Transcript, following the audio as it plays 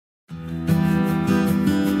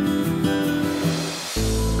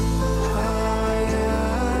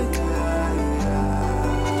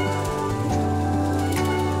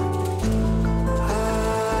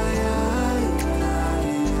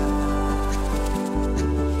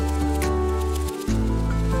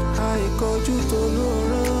kojú tó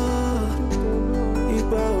lóró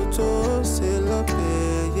ìgbà ò tó ṣe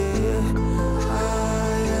lọ́bẹ̀ yẹ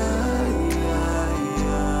àyà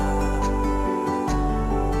ìyá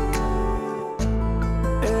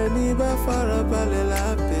ẹni bá farabalẹ̀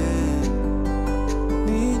lábẹ́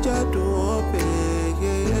níjàdùn ọbẹ̀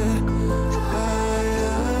yẹ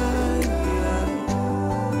àyà ìyá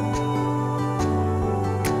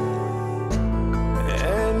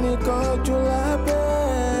ẹni kọjú lábẹ́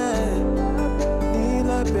ní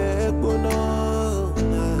lábẹ́ gbóná.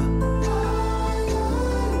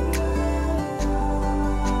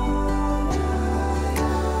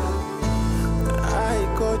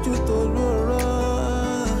 Àìkọjú tó lóró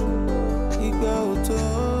ìgbà ò tó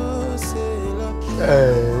ṣe lọ.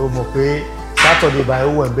 O mọ̀ pé Saturday báyìí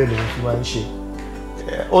owó ẹ̀ńbẹ́ lòun fi máa ń ṣe.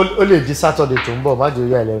 Ó lè di Saturday tó ń bọ̀ má jẹ́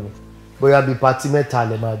orí ẹ̀ lẹ́nu. Bóyá bíi pati mẹ́ta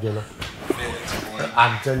lè máa jẹ lọ.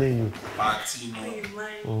 I'm telling you. Party no.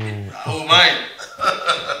 Oh mine.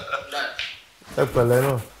 Ẹ pẹ̀lẹ́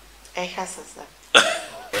náà. Ẹ ká sọ̀sọ̀.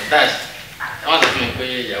 Dad, I want to fún mi pé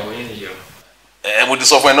ìyàwó yín nìyẹn o. Mo ti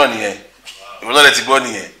sọ fún ẹ náà nìyẹn. Ìwọ náà lè ti gbọ́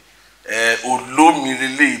nìyẹn. Olómi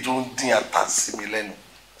lélẹ́yìí tó ń dín ata sí mi lẹ́nu,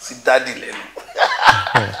 sí dádì lẹ́nu.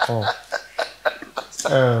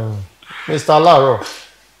 Mr. Láàárọ̀,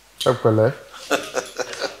 ẹ pẹ̀lẹ́.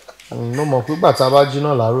 Mo mọ̀ pé gbàtà bá jí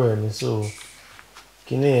náà láàárọ̀ ẹni so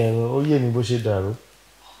kíní ẹ̀rọ ó yé mi bó ṣe dàrú.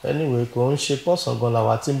 Anyway, kò ń ṣe pọ̀sán gan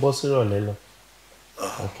làwa tí ń bọ́ sí ìrọ̀lẹ́ lọ.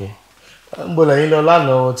 Ń bo lẹ́yìn lọ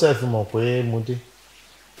lánàá tí ẹ fi mọ̀ pé mo dé.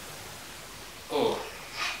 Oh,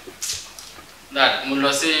 Dad, mo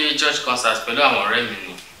lọ sí church concert pẹ̀lú àwọn ọ̀rẹ́ mi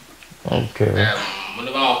ni. Mo lọ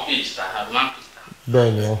bá wọn pitch ta àdúrà pitch ta.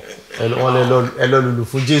 Bẹ́ẹ̀ ni wọ́n ẹ lọ lùlù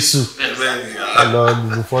fún Jésù. Ẹ lọ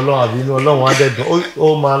lùlù fún Ọlọ́run àbí inú Ọlọ́run á dẹ̀dùn.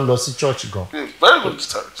 Ó máa ń lọ sí church gan. Very good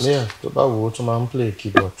start. Yeah, tó bá wo ó tún máa ń play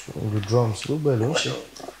keyboard the drums gbogbo ẹ̀ ló ń ṣe.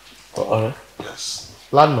 Ọ̀rẹ́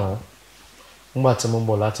lánàá nígbà tí mo ń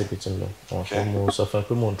bọ̀ láti ibi tí mo lọ wọn fún mo sọ fún ẹ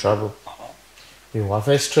pé mo ń travel mi ò wá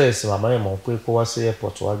fẹ́ stress màmá yẹn mọ̀ pé kó wá sí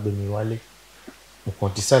airport wá gbé mi wálé mo kàn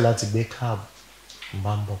decide láti gbé cab n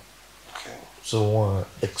bá ń bọ̀ so wọn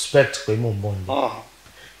expect pé mo ń bọ̀ níbẹ̀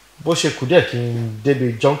bó ṣe kù díẹ̀ kí n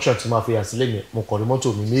débi junction tí máa fi yà sílé mi mo kàn rí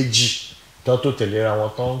mọ́tò mi méjì tán tó tẹ̀lé ra wọn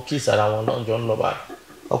tán kiss ara wọn lọ́njọ́ ń lọ bá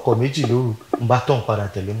ọkọ̀ méjì lóru n bá tán padà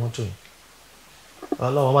tẹ̀lé mọ́tò yìí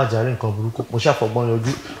ọlọ́wọ́n má jàre nǹkan burúkú mo ṣàfọ̀gbọ́n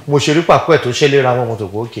yọjú mo ṣe rí pàpọ̀ ẹ̀ tó ṣẹlẹ̀ ra wọn mo tó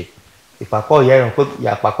kó òkè ìpàkọ́ ìyá ẹ̀ pé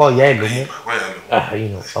ìpàkọ́ ìyá ẹ̀ ló mú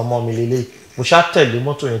ọmọ mi lélẹ̀ mo ṣá tẹ̀lé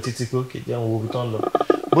mọ́tò yẹn títí pé òkè jẹun wo ibi tán lọ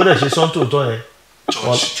bó dẹ̀ ṣe sọ́ńtò tán yẹn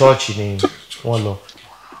church ni wọ́n lọ.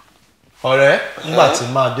 ọ̀rẹ́ nígbà tí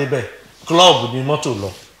máa débẹ̀ club ni mọ́tò lọ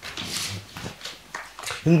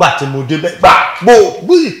nígbà tí mo débẹ̀ gbà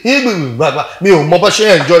mi ò mọ bó ṣe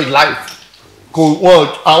enjoy life kò wọn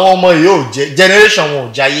àwọn ọmọ yìí ò jẹ generation wọn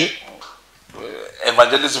ò jáyé.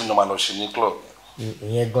 Evangelism ló máa lọ ṣe ní club.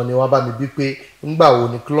 ìyẹn gan ni wọ́n bá mi bí pé ńgbà wo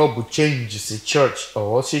ni club change sí church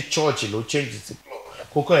ọ̀rọ̀ sí church ló change sí club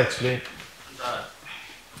kókó explain.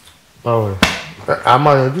 báwo rẹ a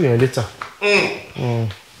máa yanjú yẹn later.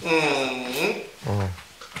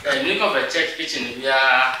 Èmi kàn fẹ́ check kitchen bí a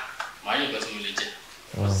máa yín nǹkan tí mo lè jẹ.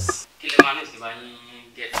 Kí lè máa ní ìsìn bá yín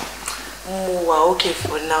get. Mo wà okay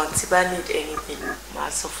for now. Tí bá need anything, máa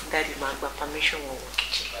sọ fún daddy, máa gba permission wọ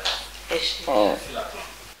kitchen. Ẹ ṣé.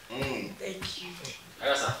 Thank you.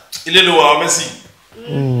 Ilé ló wà Messi.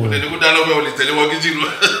 O lè ní kó dáná bẹ́ẹ̀ o lè tẹ̀lé wọn kitchen lọ.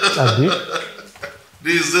 Àbí?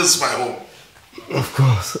 This is my home. Of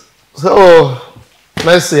course. So,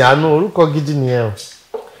 Messi, àánú orúkọ gidi nìyẹn o.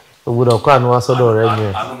 O gbọ́dọ̀ kọ́ àánú wá sọ́dọ̀ rẹ ni.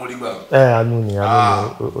 Àánú mo rí gbà. Àánú ni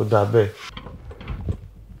ó dà bẹ́ẹ̀.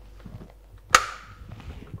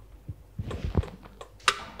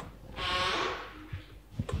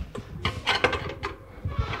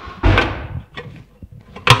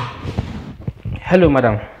 Hello,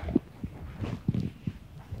 madam.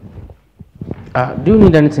 Do you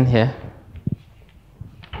need anything here?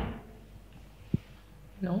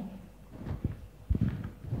 No.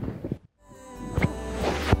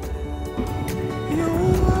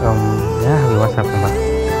 Yeah, we WhatsApp number.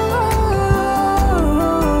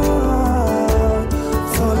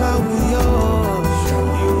 Folawiyo,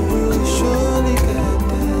 you will surely get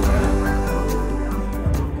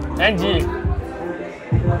there.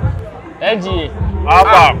 LG.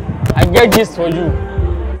 Alpha. I get gist for you.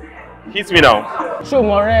 Hit me now. Show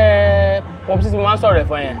more popsi man sorry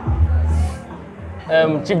for yẹn.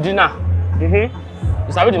 Chief Dinner. You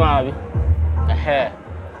sabi the man abi?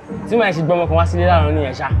 Tí mo ṣe gbọ́mọ kan wá sílé láàárọ̀ ní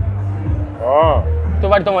yẹn ṣá. Oh. Tó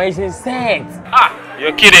bá tọ́ wọn yìí ṣe set.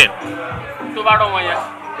 You're kidding. Tó bá rọ́ wọn yẹn.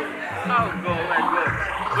 Oh God.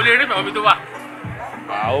 O lè rí fẹ̀wọ́n bí tó wà.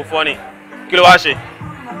 Ó funny. Kí ló wá ṣe?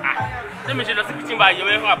 tẹ́mi ṣe lọ sí kitchen báyìí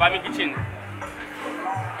ọmọ ẹ̀fọn àbámi kitchen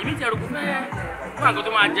ìbí tí ẹ̀rù kò fẹ́ fún àgọ́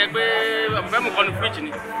tó máa jẹ pé ọ̀fẹ́ mú kọ́nu fridge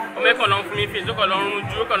ni ọmọ ẹ̀kọ́ lọ ń fún mi face ó kọ́ lọ ń rún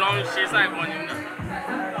ju ó kọ́ lọ ń ṣe sáì kan ni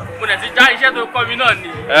mo dẹ̀ ti já iṣẹ́ tó kọ́ mi náà ni.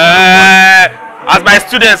 As my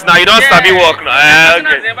students now, you don't sabi work now.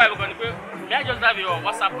 Okay. May I just have your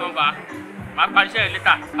WhatsApp number? I'll share it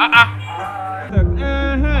later.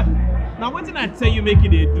 Now wetin I tell you make you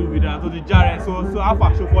dey do with that to the jar so how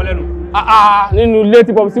far show for lenu. Nínú ilé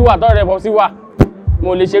tí Popsi wà tọ́rẹ́ Popsi wà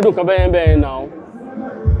mo lè ṣe dùn kan bẹ́ẹ̀ náà.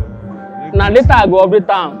 Na later I go update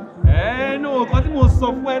am. No, kan tí mo sọ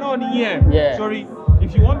fún ẹ náà nìyẹn. Sorry,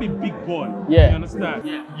 if you wan be big boy, you understand?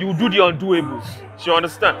 You do the undoables. You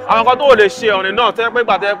understand? Àwọn kan tó lè ṣe ọ̀rìn náà tẹ́ pé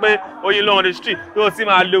gbàtẹ́ pé oyin lọ on the street tó ti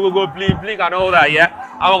máa lo gbogbo blink and all that, yeah?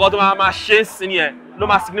 Àwọn kan tó máa ṣe sí nìyẹn ló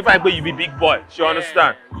máa signify pé you be big boy. You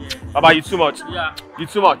understand? Baba, you too much. You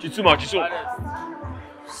too much.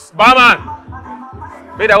 Barman,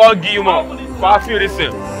 maybe I won't give you more. But I feel this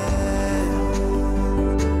thing.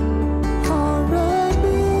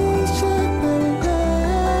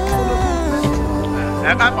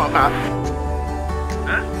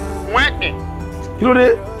 Kí ló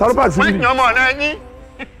dé? Ta ló pàṣẹ níbi? Wẹ́ẹ̀kì ọmọ ọ̀nà ẹ̀yìn.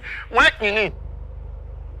 Wẹ́ẹ̀kì ni.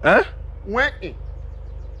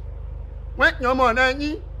 Wẹ́ẹ̀kì ọmọ ọ̀nà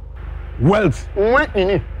ẹ̀yìn. Wealth. Wẹ́ẹ̀kì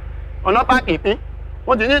ni. Ọ̀nà páàkì pín.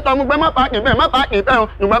 Wọ́n ti ní tọ́mú pé má páàkì bẹ́ẹ̀ má páàkì bẹ́ẹ̀ o.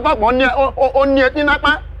 Ìgbà pọ̀pọ̀ ó ní etí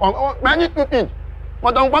nápá. Pẹ́ẹ́nì stupid.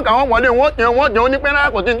 Wọ́n tọ́ ń pọ́kà wọ́n wọlé wọ́n jẹ́ onípẹ́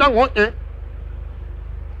náà kò sí tọ́kùn ó ṣe.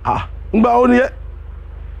 Ngbà ó ní ẹ.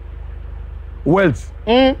 Wealth.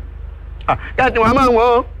 Kẹ́ẹ̀tì wọn máa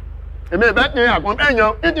wọ̀ èmi ìfẹ́ ti àkọ́bẹ́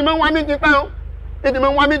yan ìtì máa ń wá mí ti pẹ́ o ìtì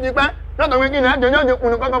máa ń wá mí ti pẹ́ yọ̀tọ̀ pé kí ni àjọ yóò di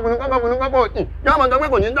kunu kọ́kọ́ òtì yọ̀ mọ̀ sọ pé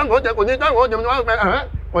kò ní tọ́kọ̀ òtì kò ní tọ́kọ̀ òtì mo wá fẹ́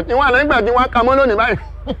kò tí wà lẹ́gbà tí wọ́n ka mọ́ lónìí báyìí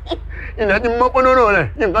ilẹ̀ ti mọ́ pọ́nrọ́ rẹ̀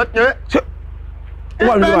nǹkan ṣe.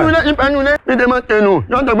 ìpẹ́nulẹ̀ ìdè máa tẹnu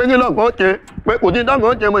yọ̀tọ̀ pé kí lọ́kọ̀ òtì pé kò ní tọ́kọ̀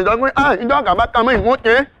òtì mo sọ pé ìdọ́kà bá ka mọ́ ìwọ́n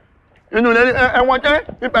tẹ inú ẹ̀wọ̀n tẹ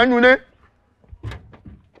ìpẹ́nulẹ̀.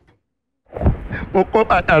 Mo kó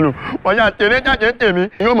pàtàlù ọ̀yà tèrè jáde tèmi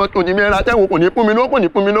yóò mọ̀ tòjì mi ẹ̀ra tẹ́wọ̀n kò ní fún mi lówó kò ní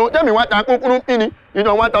fún mi lówó tẹ́mi wá ta kúkúrú kí ni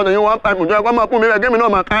ìjọ 1000 yóò 1500 ìjọ ẹ̀kọ́ máa fún mi rẹ̀ gémi náà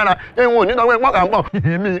máa kára ẹ̀wọ̀n ò ní sọ pé pọ́n kà ń bọ̀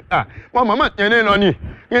èmi wọ́n mọ̀ tẹ́lẹ̀ lọ ni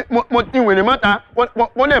mo ti wèrè mọ́ta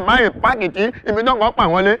mo lè má ìpáàkì tí ibi náà kọ́ pa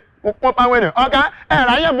wọ́n lé mo kó pàwẹ́rẹ̀ ọ̀gá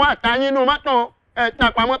ẹ̀rọ ayé mú àtàyín inú mọ́tò ẹ̀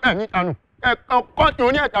tapamọ́ ẹ̀ nítanù ẹ̀ kọ́ ti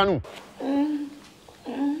orí ẹ̀tanù.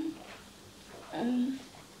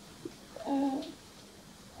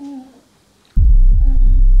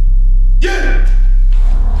 Yeah!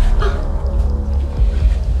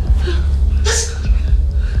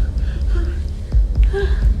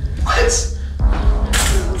 What?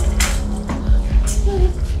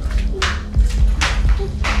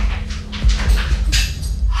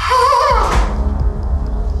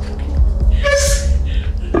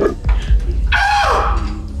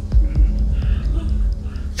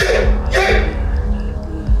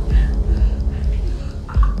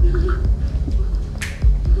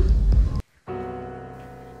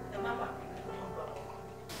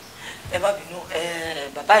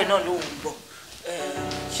 báyìí náà ló ń gbọ́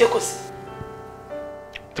ṣé kò sí.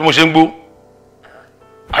 tí mo ṣe ń gbó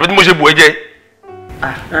àbí tí mo ṣe bù ẹ jẹ.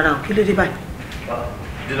 rárá o kí ló dé báyìí.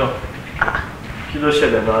 dínà kí ló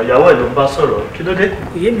ṣẹlẹ̀ náà ìyàwó ẹ̀ ló ń bá sọ̀rọ̀ kí ló dé.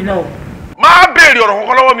 kò yé mi náà o. má béèrè ọ̀rọ̀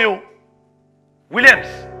kankan lọ́wọ́ mi o Williams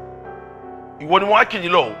ìwọ ni mo wá kìíní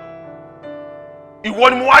lọ o ìwọ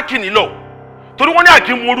ni mo wá kìíní lọ torí wọ́n ní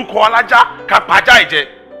àkímú orúkọ alájá ká pàjá ìjẹ.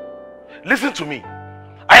 Listen to me.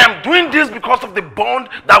 I am doing this because of the bond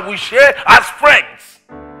that we share as friends.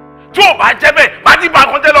 Tí o bá jẹ́ bẹ́ẹ̀, má ti bà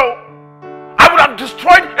nǹkan jẹ́ lọ. I would have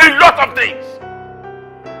destroyed a lot of things.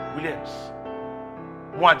 Williams,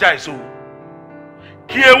 mú ajá èso.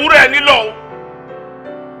 Kí ewúrẹ́ nílò.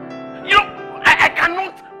 You know, I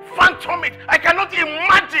cannot fathom it. I cannot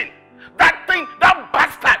imagine that thing, that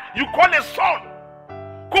bastard you call a son.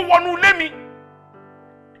 Kó wọnú ilé mi.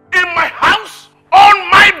 In my house, on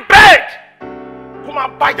my bed. Kó máa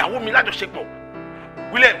bá ìyàwó mi lájọṣepọ̀.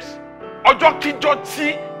 Williams, ọjọ́ kíjọ́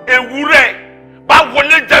tí ewúrẹ́ bá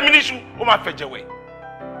wọlé jẹ mí níṣu, ó máa fẹ̀jẹ̀ wẹ̀.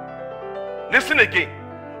 Listen again.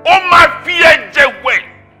 Ó máa fi ẹ̀jẹ̀ wẹ̀.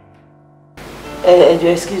 Ẹjọ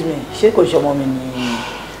excuse me, ṣé kò ṣọmọ mi ni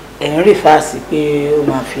ẹ ń rí fáàsì pé ó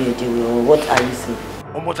máa fi ẹ̀jẹ̀ wẹ̀ or what are you saying?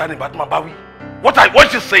 Ọmọ ta ni ìbá tó máa bá wí? What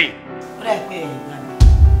is she saying? Ó dà pé ẹ̀yin gbà mí.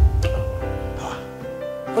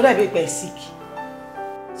 Ó dà bí pé sick.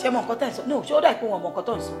 Ṣé mọ nǹkan tó ń sọ? No, ṣé ó dà pé wọn mọ nǹkan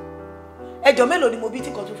tó ń sọ? Ẹjọ́ mélòó ni mo bí tí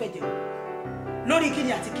kan tó fẹ́ jẹ o? Lórí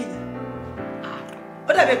kíni àti kíni?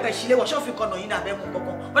 Ó dà bí pé ṣílé wọ̀ ṣọ́ọ̀fì kan náà yín ní abẹ́ mú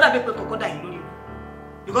kankan. Ó dà bí pé kankan dà yín lórí rú.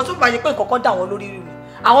 Because tó bá yẹ pé kankan dà wọ́n lórí rú ni.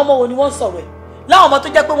 Àwọn ọmọ wo ni wọ́n ń sọ̀rọ̀ ẹ̀? Láwọn ọmọ tó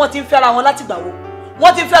jẹ́ pé wọ́n ti ń fẹ́ra wọn láti gbà wo?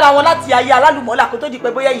 wọ́n ti fẹ́ra wọn láti ayé alálùmọ́là kó tó di pé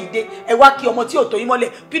bóyá yìí dé ẹ wá kí ọmọ tí ò tó yín mọ́lẹ̀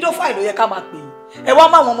pedophile ló yẹ ká máa pè yín ẹ wá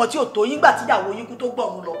máa wọn ọmọ tí ò tó yín gbà tíyàwó yín kú tó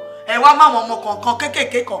gbọ̀run lọ ẹ wá máa wọn ọmọ kọ̀ọ̀kan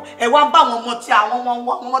kéékèèké kan ẹ wá ń bá wọn ọmọ tí àwọn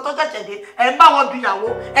ọmọ tó ṣẹ̀ṣẹ̀ dé ẹ ń bá wọn dùyàwó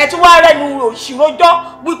ẹ tún wá rẹ́nu òṣìròjọ́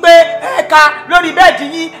wípé ẹ̀ka lórí bẹ́ẹ̀dì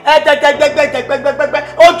yín ẹ dẹ̀gbẹ̀gbẹ̀gbẹ̀gbẹ̀gbẹ̀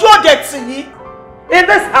ojú òde tì yín in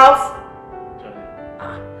this house.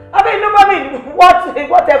 I mean, no,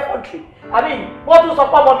 what effrontery? I mean, what do some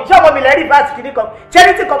of me? Show me let it pass to the come.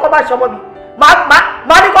 Charity come back show me. Ma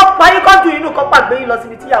you come do you know come back be lọ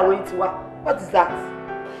síbi tí ìyàwó yín ti wá. What is that?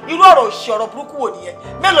 Irú ọ̀rọ̀ òṣì ọ̀rọ̀ burúkú wo nìyẹn?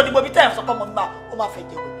 Mélòó ni mo bi time sọ pé mo ma ó ma fẹ́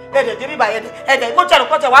jẹun. Ede de bi ba ede mo jẹun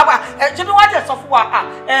ko te wá ṣé bí wọ́n jẹ sọ fún wa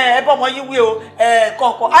ẹ bọ́ ọmọ yín wí o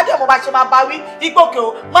kọ̀ọ̀kan ade mo bá ṣe máa bá wí igbóke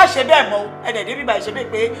o má ṣe bẹ́ẹ̀ mọ́ o ede de bi ba ṣe bí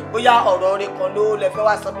pé bóyá ọ̀rọ̀ rẹ̀ kan ló lè fẹ́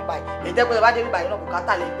wá sọ bí báyìí. E jẹ́ pé bá dé bí báyìí náà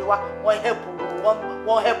bùkátà lè gbé wá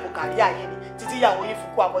wọ́n help kárí ayé ni títí ìyàwó yín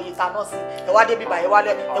fún kó àmọye ta náà sí ẹ wá dé bí báyìí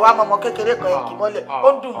wálẹ̀ ẹ wá mọ ọmọ kékeré kan ẹ kì mọ́lẹ̀ ó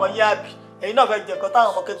ń dùn mọ́ yín àbí ẹ̀yin náà fẹ́ jẹ nǹkan táwọn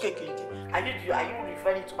ọmọ kékeré jẹ. Are you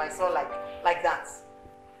referring to my son like that?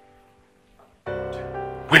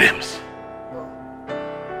 Williams.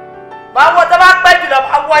 Máa wọ tó bá pẹ́ jùlọ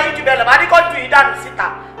máa wọ yín jù bẹ́ẹ̀ lọ máa ní kó ju yín dànù síta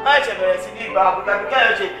máa ṣe bẹ̀rẹ̀ sí ní ìgbà àbúkà bí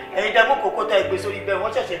kẹ́hìn ṣe ẹ̀yin dẹ́gbó kòkó tẹ ìgbé sórí bẹ́ẹ̀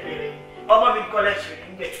wọ́n ṣẹ̀ṣẹ̀ bẹ̀rẹ̀ ọmọ mi kọ́ lẹ́sìn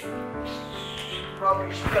níbẹ̀.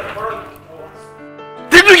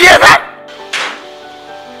 Did you hear that?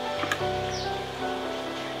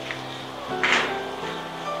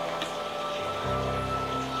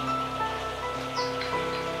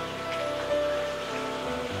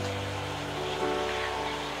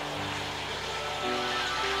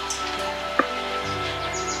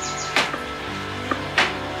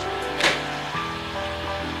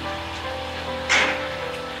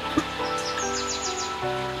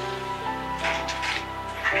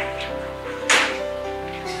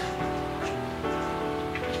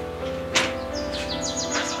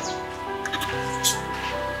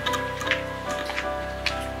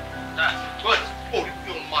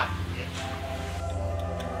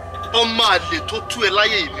 ọmọ àlè tó tú ẹ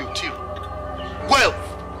láyé ìlú tí o wealth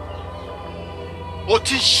o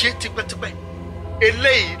ti ṣe tipẹ́tipẹ́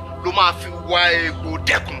eléyìí ló máa fi wá egbò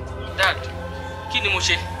dẹ́kun. Dad, kí ni mo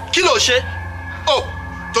ṣe? kí ló ṣe? ó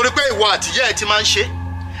torí pé ìwọ àtìyá ẹ ti máa ń ṣe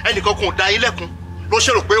ẹnìkan kò dá yín lẹ́kun ló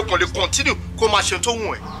ṣe rò pé o kàn lè continue kó máa ṣe tó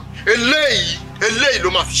wù ẹ́ eléyìí ló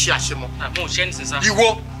máa fi ṣe àṣemọ. mo ṣe ní sísá.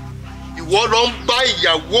 ìwọ ló ń bá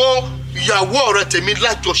ìyàwó ọ̀rẹ́ tèmi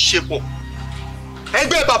lájọṣepọ̀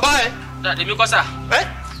ẹgbẹ́ bàbá ẹ. Dàdé mi kọ́ sà. ẹ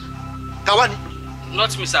tàwa ni.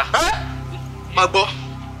 Not me sà. ẹ máa gbọ́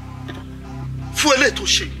fún eléyìí tó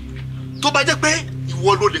ṣe tó bá jẹ́ pé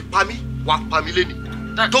ìwọ ló lè pa mí wàá pa mí lẹ́ni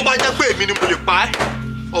tó bá jẹ́ pé èmi ni mo lè pa ẹ́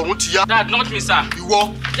ọ̀run ti yá. Dad, not me sir. ìwọ.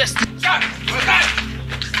 Yes. Dad, where's that?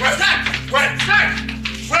 Where's that? Where's that?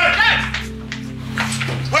 Where's that?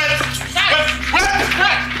 Where's that? Where's that?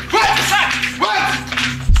 Where's that?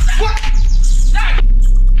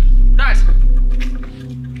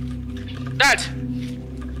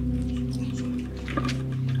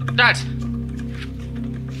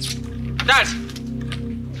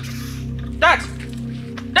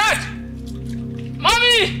 Dad!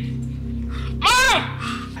 Mommy! Mom!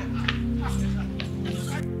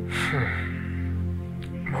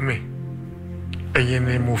 Mommy, ẹ̀yin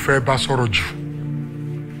ni mo fẹ́ bá sọ̀rọ̀ jù.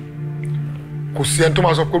 Kò sí ẹni tó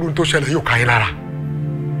máa sọ pé ohun tó ṣẹlẹ̀ yóò ká yín lára.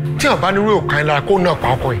 Tí àwọn bá ní wí ò ká yín lára kó náà pa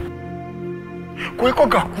ọkọ yìí. Kò yẹ kó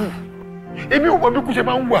gà kú. Èmi ò mọ bí kú ṣe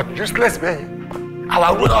máa ń wà useless bẹ́ẹ̀ yẹn.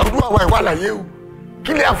 Àwọn ìwà àlàyé o.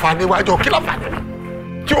 Kí ni àǹfààní wájọ? Kí láǹfààní wa?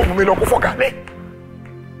 Tí òun mi lọ kó fọ́gà bẹ́ẹ̀.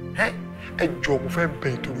 Ẹ jọ̀ọ́ mo fẹ́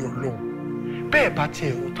bẹ̀ nítorí Ọlọ́run. Bẹ́ẹ̀ bá ti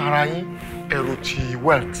ẹ̀rù tara yín, ẹ̀rù ti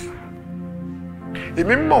wealth.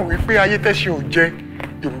 Èmi mọ̀ wípé ayé tẹ́ṣe ò jẹ́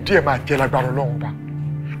èrò díẹ̀ máa jẹ́ lágbára Ọlọ́run bá.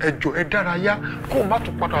 Ẹ jọ̀ọ́ ẹ dárayá kó o má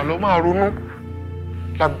tún padà lọ máa ronú.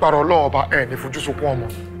 Lágbára Ọlọ́run ọba ẹ̀ ní fojú sunkún ọmọ.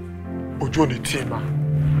 Ojú ò ní tì í ma.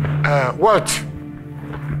 Wealth.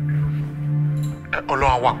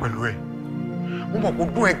 Ọlọ́run á wà pẹ̀lú ẹ̀. Mo mọ̀ kó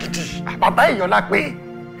dún ẹ gidi. Bàbá èèyàn la pé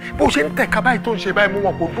bó ṣe ń tẹ̀ka báyìí tó ń ṣe báyìí mo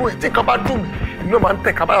mọ̀ kó dún ẹ tí nǹkan bá dùn mí inú máa ń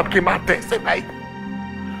tẹ̀ka báyìí kí n máa tẹ̀ ẹsẹ̀ báyìí.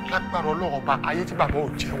 Lágbára Ọlọ́run ọba ayé tí bàbá ò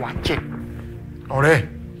jẹ́ wá jẹ́. Ọ̀rẹ́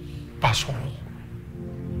bá sọ̀rọ̀.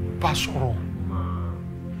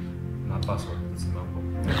 Máa bá sọ̀rọ̀ tí máa bọ̀.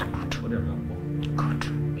 Ó dẹ̀ máa bọ̀. Good.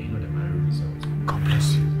 Èyí náà dẹ̀ máa rí result. God bless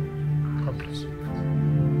you. God bless you.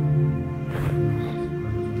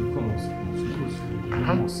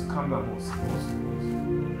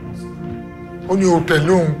 Ó ní o tẹ̀lé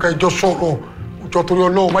òun kẹjọ sọ̀rọ̀ òjò torí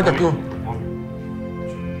Ọlọ́run má jẹ́ kí o.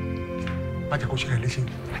 Má jẹ́ kó ṣẹlẹ̀ léṣe.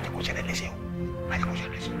 Má jẹ́ kó ṣẹlẹ̀ léṣe o. Má jẹ́ kó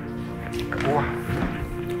ṣẹlẹ̀ léṣe. Ẹ̀kọ́ wà.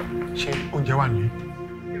 Ṣé oúnjẹ wà nílé?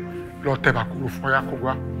 lọ tẹ̀bà kúrò fún ọyá kó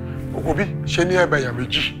wá gbogbo bí ṣe ní ẹ̀bẹ̀ èèyàn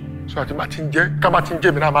méjì sọ àti bá ti ń jẹ́ ká bá ti ń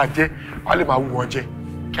jẹ́ mi náà máa jẹ́ wàá lè máa wù wọ́n jẹ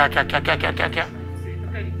kíákíákíákíákíá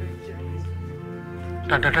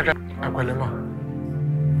dáadáa ẹ̀pẹ̀lẹ́ mà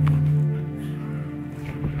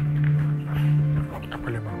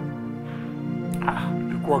ẹ̀pẹ̀lẹ́ mà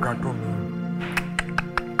ikú ọ̀gá dùn mí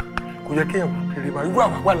kò yẹ kéèyàn kú kiri mà irú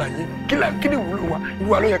àwa wà láyé kí ni ìwúlò wa irú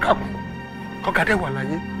wa ló yẹ ká kú kọ́gà dẹ̀ wà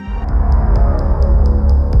láyé.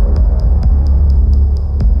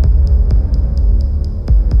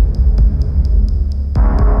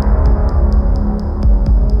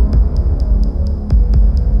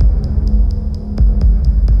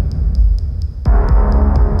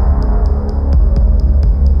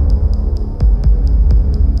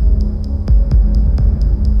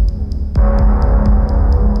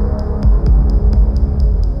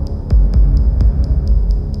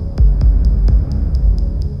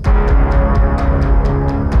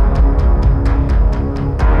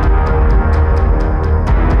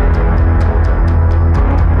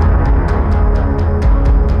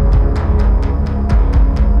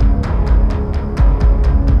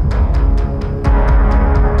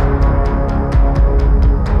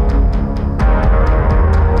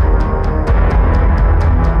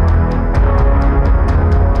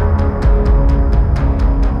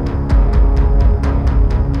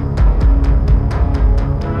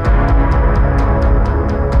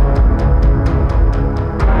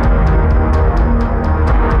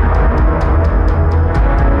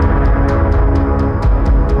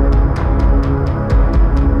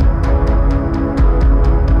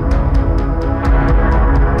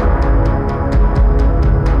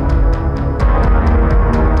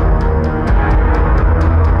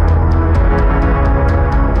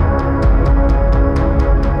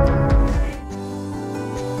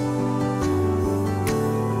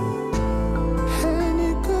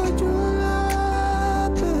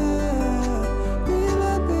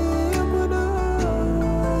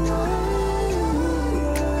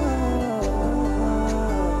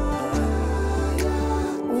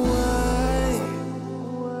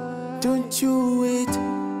 Don't you wait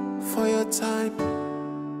for your time.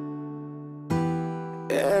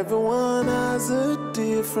 Everyone has a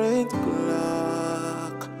different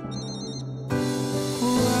clock.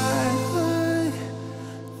 Why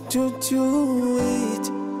don't you wait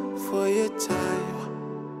for your time?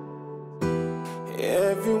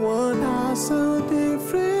 Everyone has a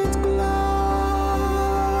different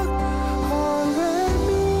clock.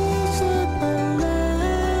 Already set the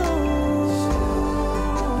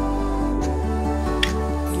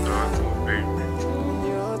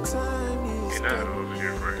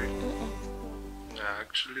I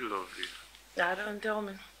actually love you. I don't tell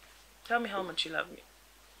me. Tell me how much you love me.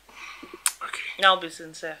 Okay. Now be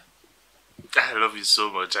sincere. I love you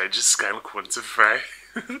so much. I just can't quantify.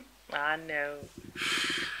 I know.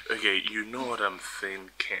 Okay, you know what I'm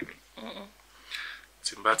thinking.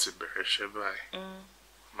 Timbati Bereshebai.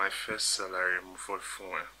 My first salary move for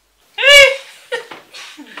phone.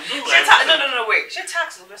 No, wait. She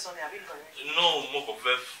tax the best on the No, more of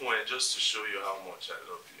a phone just to show you how much I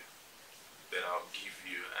love you. Then I'll give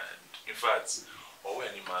you, and in fact, or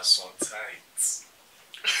when you must on tight.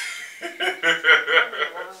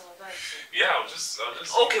 Yeah, I'll just.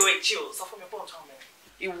 Okay, wait, chill. So from your point on me.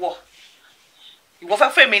 You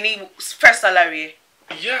what for me first salary?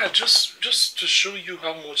 Yeah, just to show you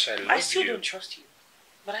how much I love you. I still don't trust you,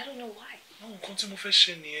 but I don't know why. No, continue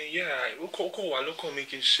fashion. Yeah, look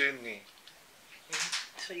making shiny.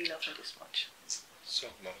 So you love me this much? So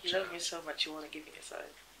much. You love me so much. You want to give me a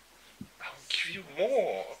sign? I'll give you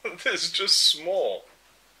more. This is just small.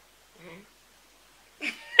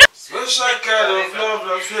 Special kind of love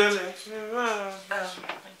and feeling.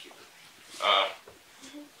 Thank you.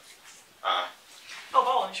 Oh,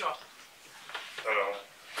 go on, sure. Hello.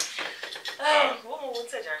 What more would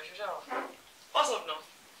say, Jerry? What's up now?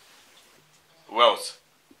 Wealth.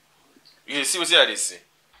 You see what I say?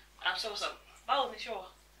 I'm so sorry. How on sure?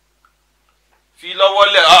 Feel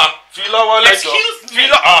wallet. Excuse me.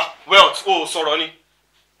 Wealth. Oh, sorry.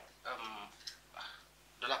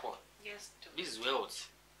 Dolapo. Yes. This is wealth.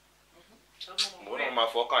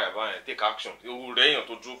 Take action. You will rain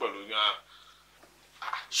to do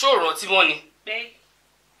Sure, Timoni. Hey.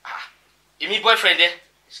 You mean boyfriend there?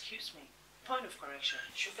 Excuse me. Point of correction.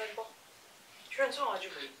 Shufenbo. Trenton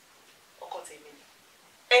Ajubri. Okotemini.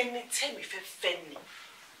 Anytime if you offend me.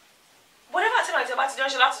 Whatever I tell myself about to do,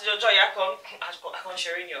 I can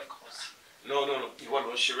share in you, of course. No. You want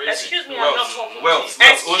to share. Excuse me, I'm not talking to you. Well,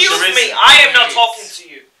 excuse me, I am not talking to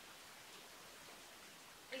you.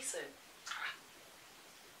 Listen.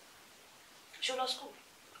 Show no school.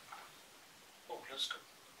 Oh, let's go.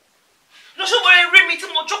 No, ṣé mo rí mi tí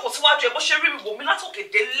mo jókòó síwájú ẹ bó ṣe rí mi wò mí látòkè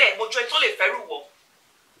délẹ̀ mo jọ ẹ tó lè fẹ́rù wọ.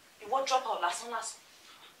 Ìwọ drop out lásán.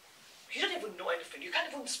 You don't even know anything. You can't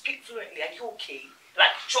even speak fluently. Are you okay?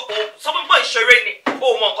 Like, someone boy ṣeré ni.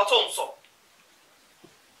 Oh, mọ nǹkan tó ń sọ.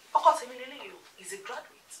 Ọkọ tèmi lélẹ́yìí o. He's a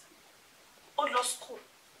graduate. Ó lọ school.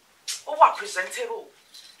 Ó wà presentable.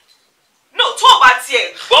 No, tó o bá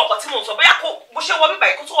tiẹ̀ gbọ́ ọkọ̀ tí mo ń sọ bóyá kó bó ṣe wọ bíbá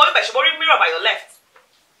yìí kó tó wọ bíbá yìí ṣe mo rí mirror by your left.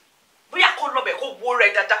 Bóyá kó lọ bẹ̀ kó wo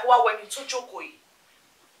rẹ̀ dáadáa kó wá wọ ẹni tó jókòó yìí.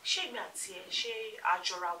 Ṣé èmi àti ẹ ṣé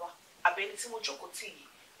àjọra wa? Àbí ẹni tí mo jókòó tì yìí?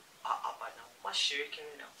 Àbànà má ṣeré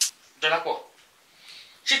kiri náà. Dọ́lápọ̀,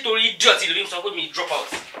 ṣé torí idiot ìlú sọ pé mi drop out?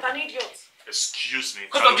 Ta ni idiot? Excuse me.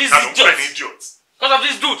 Because of this idiot. Because of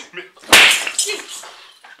this dude.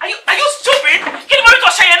 Are you stupid? Kí ni mo rí tó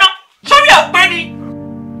ṣe yẹn náà? Sórí ọ̀gbẹ́ ni.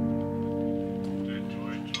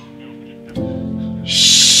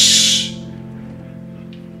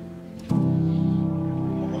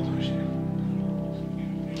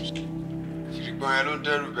 Ìgbọ́n yẹn ló ń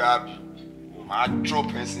dẹ́rù bí àbí. Màá drop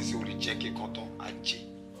ẹ̀sìn sí orí jẹ́ kíkan tán ajé.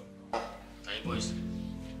 Hey boys.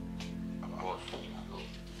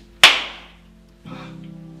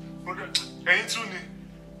 Ẹ̀yin tún ni.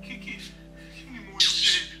 Kí ni mo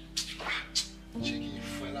ṣe? Ṣé kí n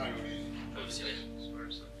fún ẹ láàrin orí?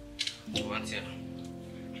 Wọ́n ti ẹ̀.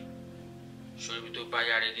 Ṣé ibi tó bá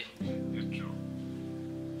yára dé?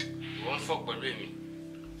 Wọ́n ń fọ̀ pẹ̀lú èmi.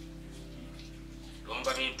 Ló ń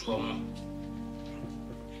bá mi du ọmọ.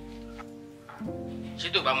 Ṣé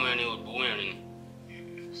tó bá mú ẹrin ògbówó ẹrin ni?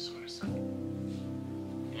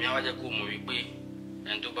 Èmi á wá jẹ́ kó mọ̀ wípé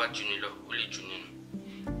ẹni tó bá jù ní lọ ó lè jù nínú.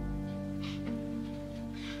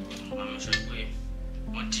 Màmí sọ pé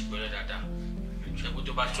wọ́n ti gbẹ́rẹ́ dáadáa. Ṣé kó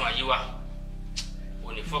tó bá tún ayé wá ò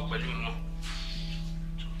ní fọ́ pẹ̀lú mi mọ́.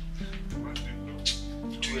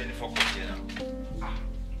 Tú ẹni fọkàn jẹ náà.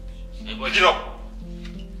 Ẹ̀gbọ́n jùlọ.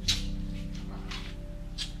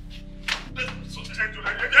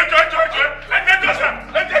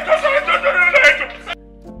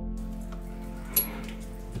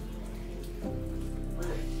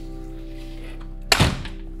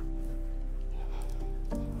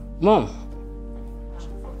 Mom,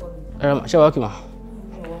 ṣé wàá kí ma?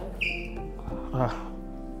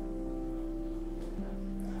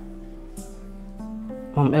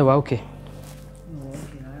 Mom, ẹ wà okay?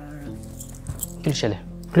 Kí ló ṣẹlẹ̀?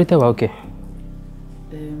 Kí ló tẹ́ wà okay?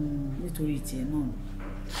 Nítorí tiẹ̀ náà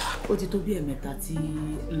ó ti tó bí ẹ̀mẹ́ta tí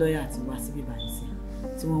lọ́ọ̀yà ti wá síbí báyìí sí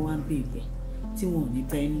tí wọ́n wá ń béèrè tí wọn ò ní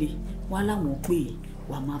bẹ́ẹ̀ lé wọn láwọn pè é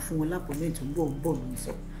wà máa fún wọn lápọ̀mẹ́ntì tó ń bọ̀ ló ń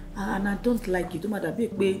sọ. And I don't like it. Ó máa dàbí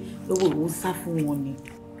pé lọ́wọ́ òun sá fún wọn ni.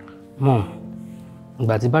 Mom,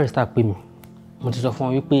 ìgbà tí barrister pè mí, mo ti sọ fún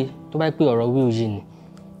wọn wípé tó bá pé ọ̀rọ̀ wíwò yìí ni,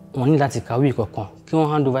 wọ́n ní láti kàwé kankan kí wọ́n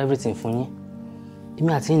hand over everything fún yín.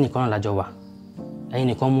 Èmi àti yín nìkan náà lájọ wà. Ẹ̀yin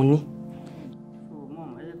nìkan mú ní. So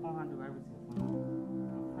mom, ẹ jẹ́ kí wọ́n hand over everything fún yín.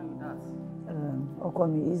 Fine with that. Ọkọ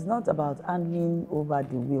mi, it's not about handing over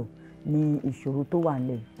the will ní ìṣòro tó wà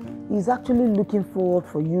nílẹ̀. He's actually looking forward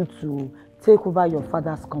for you to take over your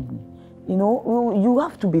father's company. You know, you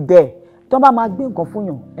have to be there. Tó bá máa gbé nǹkan fún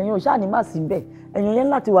yàn, ẹ̀yin ò ṣáà ní má sí bẹ́ẹ̀. Ẹ̀yin yẹn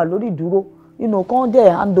láti wà lórí ìdúró. You know, kàn dẹ̀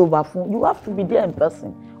hand over fún. You have to be there in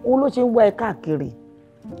person. Òun ló ṣe ń wá ẹ káàkiri.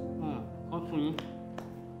 Wọ́n fún yín.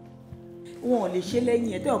 Wọn ò lè ṣe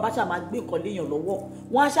lẹ́yìn ẹ̀ tẹ́ ọ̀ bá ṣáà máa gbé nǹkan léèyàn lọ́wọ́.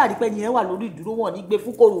 Wọ́n á ṣàrí pé ẹ̀yin ẹ̀ wà lórí ìdúró wọn ní gbé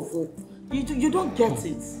fún kòròfo. You don't get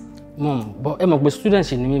it. Mom, but ẹ mọ̀ pé student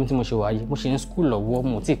ṣe ni mí tí mo ṣe wà yìí. Mo ṣe ní school lọ́wọ́,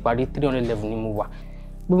 mo ti parí 300 level ni mo wà.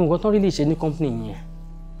 Gbogbo nǹkan tó really ṣe ní company yẹn,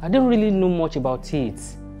 I don't really know much about it.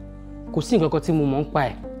 Kò sí nǹkan kan tí mo mọ̀ ń pa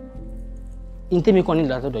ẹ̀. Ìtẹ́mi kan ní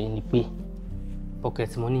ìlàtọ̀dọ̀ yìí ni pé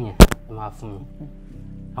pocket money yẹn ẹ máa fún mi.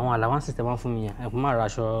 Àwọn allowances tẹ́ máa fún mi yẹn, ẹ kò máa ra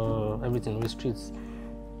aṣọ everything on the streets.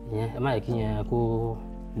 Yẹn ẹ má yẹ kí yẹn kó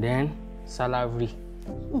then salary.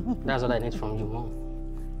 That's what I need from you, Mom.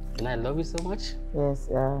 And I love you so much. Yes,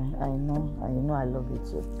 I know I love you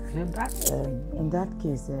too. You know that? In that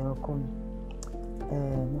case, ọkọ mi.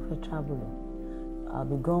 If I travel, I'll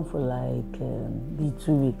be gone for like be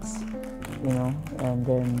 2 weeks, you know, and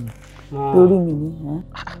then Mom,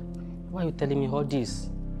 why are you telling me all this?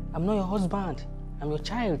 I'm not your husband. I'm your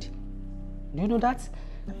child. Do you know that?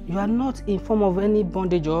 You are not in form of any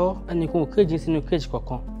bondage or any cage in cage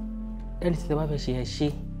kankan. Anything about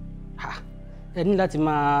she. I need that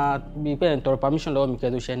be paying for permission lọ́wọ́ mi kẹ́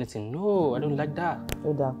tó ṣe anything. No, I don't like that.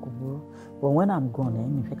 But when I'm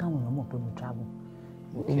gone, if I can't remember to travel.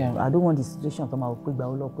 Okay. You know, I don't want the situation to my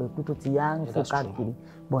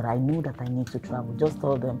but I know that I need to travel. Just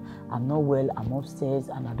tell them I'm not well, I'm upstairs,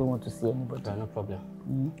 and I don't want to see anybody. No problem.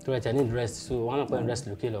 I need rest, so one of my rest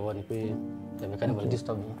look here, one if they can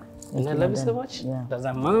disturb me. And I love you so much. Yeah. That's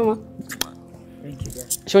a mama.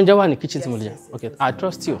 Ṣé oúnjẹ wà ní kitchen tí mo lè jẹ? Okay, I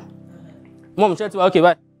trust you. Mom, ṣé ti wà okay,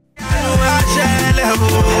 bye.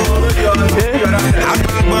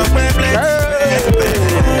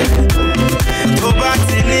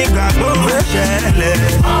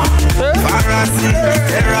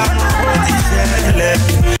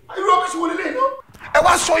 Ẹ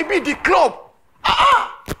wá sọ ibi di club.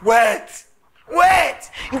 Wait.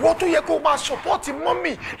 Ìwọ tó yẹ kó máa support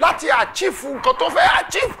mommy láti achieve nǹkan tó fẹ́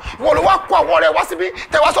achieve. Ìwọ ló wá kó àwọn ọ̀rẹ́ wá síbí.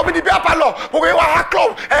 Tẹ wá sọ bí di beer parlour. Gbogbo yẹn wá ha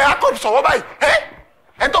club. Ha club sọ̀rọ̀ báyìí.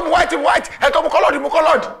 Ẹ tó mu white, ẹ tó mu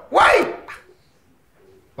coloured. Why?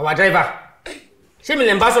 Baba driver. Ṣé mi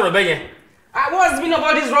lè ń bá sọ̀rọ̀ bẹ́ẹ̀ yẹn? What's been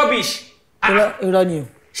about this rubbish? Irọ́ ni o.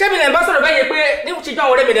 Ṣé mi lè ń bá sọ̀rọ̀ bẹ́ẹ̀ yẹn pé ní ṣe jọ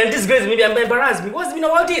àwọn ọ̀rẹ́ mi then disgrace me and embarrass me? What's been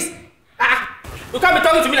about this? You can't be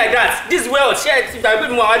talking to me like that. This world, ṣé ìgbà pé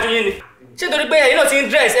mi wà wájú yín ni? Ṣé torí pé ẹ̀yin náà ti ń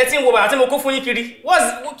dress, ẹ ti ń wo bàtà tí mo kó fún yín kiri?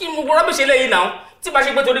 Kí mo rubbish eléyìí náà? Tí bá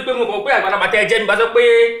ṣe pé torí pé mo kàn pé àgbàlagbà tẹ ẹ jẹ́ mi bá sọ pé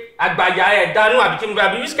àgbàyà ẹ̀ dánú àbí kí mo bá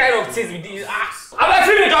bí which kind of things with this? Àwọn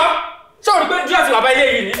ẹ̀fín mi jọ! Ṣé o rí pé díẹ̀ ti wà bá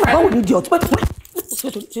eléyìí ni? Báwo ni idiot pé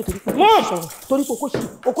torí pé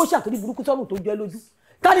okó ṣe àtòrí burúkú sọ́run tó jẹ́ lójú.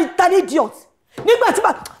 Tani idiot? Nígbà tí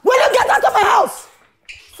will you get out of my house?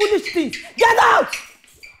 Foolish things, get out!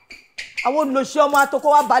 Àwọn olùlòṣì ọmọ àtọkọ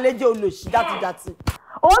wa balẹ̀ jẹ́ olùlòṣì játijàti.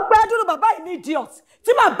 Ó ń pẹ́ dúró bàbá yìí ní idiot.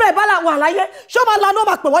 Tí màá bẹ́ẹ̀ bá làwọn àlàyé, ṣé ó máa lanú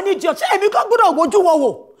máa pè wọ́n ní idiot? Ṣé èmi kan gbọ́dọ̀ wojú wọn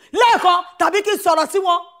wò? Lẹ́ẹ̀kan tàbí kí n sọ̀rọ̀ sí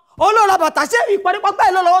wọn. Olóòrà bàtà ṣé ìpọ́nipọ́pẹ́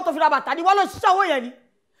ìlú lọ́wọ́ tó fi ra bàtà ni wọ́n lọ ṣiṣẹ́ owó yẹn ni?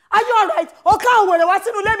 Are you alright? Ó ká àwọn wèrè wá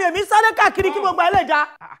sínú ilé mi, èmi sáré káàkiri kí gbogbo ẹ lè já.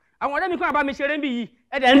 Àwọn ọ̀rẹ́ mi kàn bá mi ṣeré ń bí yìí.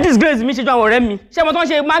 Ẹ̀dẹ̀ ń disgrace mi ṣe jọ àwọn ọ̀rẹ́ mi. Ṣé mo tán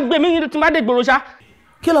ṣe máa gbé mi tí máa dé gbòòrò ṣá?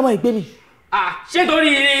 Kí lọmọ ìgbé mi? Ṣé torí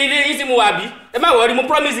ilé yín tí mo wà bí? Ẹ má worry, mo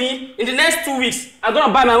promise yín in the next 2 weeks I'm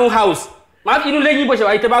gonna buy my own house. Màá fi inú ilé yín bó ṣe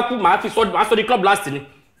wà yìí tẹ́ bá kú, màá sọ the club last ni.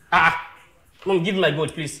 Mom, give me my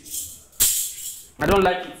gold please. I don't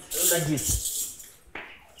like it. I don't like this.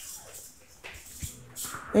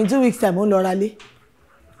 In 2 weeks time ó ń lọ ra lé.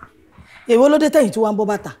 Èwo ló dé tẹ̀yìn tí wọ́n ń bọ́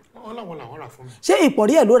bàtà? Ọlọ́run làwọn rà fún mi. Ṣé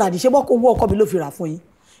ìpọ̀rí ẹ̀ ló rà ní ṣé bọ́ kó owó ọkọ mi ló fi rà fún yín?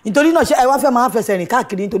 Nítorí náà ṣé ẹ wá fẹ́ máa fẹsẹ̀ rìn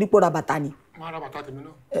káàkiri nítorí pé ó ra bàtà ni? Máa ra bàtà tèmi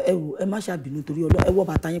náà. Ẹ wò ẹ má ṣàbínú torí Ọlọ́run ẹ wọ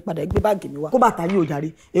bàtà yín padà ẹ gbé báàgì mi wá. Kó bàtà yín ò jàre.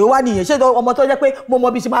 Èwo wá nìyẹn ṣé ọmọ tó jẹ́ pé mo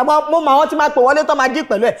mọ bí ṣe máa mo mọ àwọn tí máa pè wọlé tó máa dín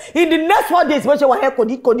pẹ̀lú ẹ̀. In the next 4 days bó ṣe wà ẹ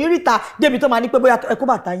kò ní ríta débi tó máa ní pé bóyá ẹ kó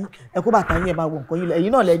bàtà yín ẹ máa wọ nǹkan yín lọ.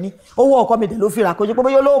 Ẹ̀yin náà lẹ ní owó ọkọ mi dẹ̀ ló fi rà kó jẹ́ pé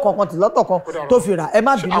bóyá olówó kankan tì lọ́tọ̀ kan tó fi rà ẹ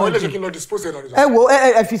má bínú ọjọ́. Ẹ wo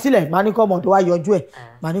ẹ fi sílẹ̀ máa ní kọ́ ọmọ tó wá yọjú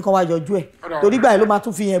ẹ̀ torí gbà yẹn ló máa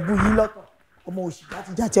tún fi yẹn bú yín lọ́tọ̀ ọmọ òṣì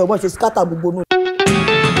láti jáde ọmọ ṣe skátà gbogbo nù.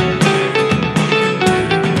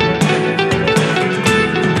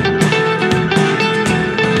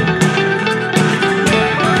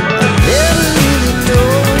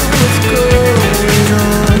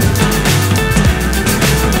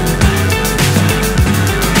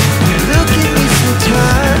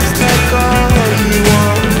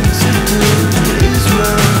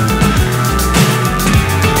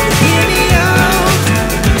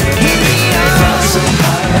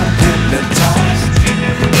 Hypnotized.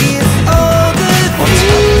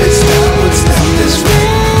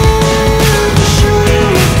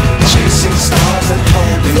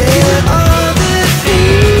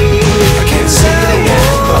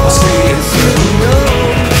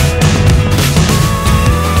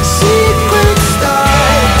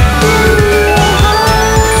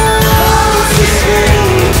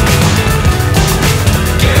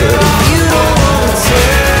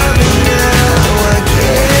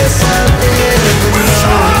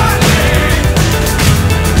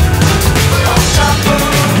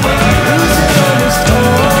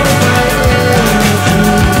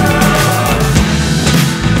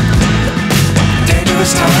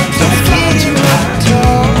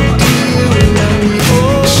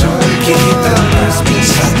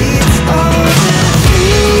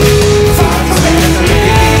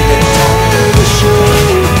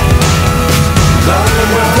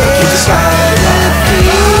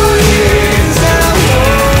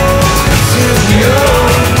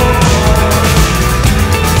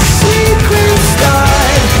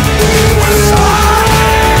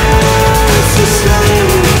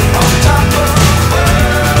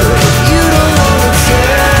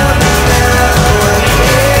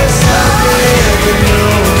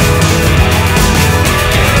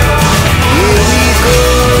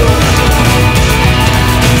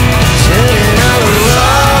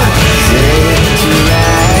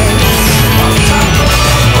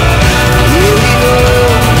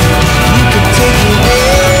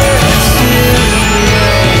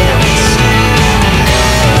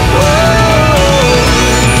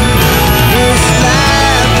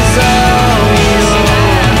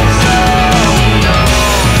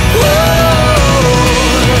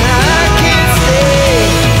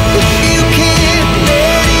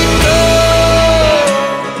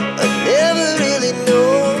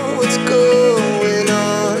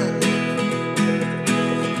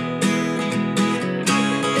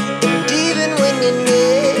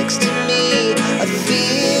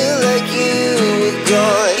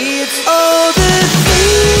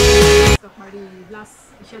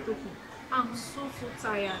 I'm so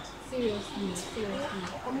tired. Seriously.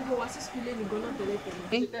 I'm going to school and go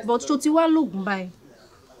to but Chotiwa look by.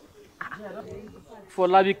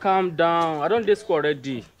 Folawiyo, calm down. I don't do school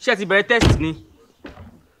already. She has better test me.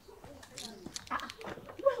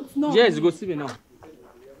 No. Yes, go see me now.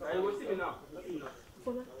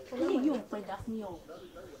 You that me up.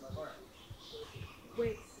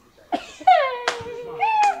 Wait.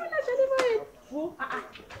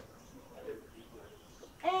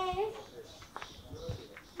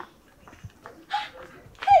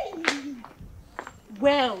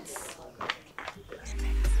 Wells.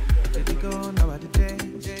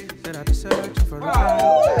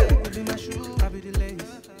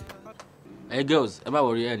 Hey girls, am I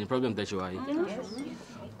worried? Any problem that you are?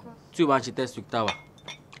 Two man she test with tower.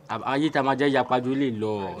 Aye ta ma je yapa ju le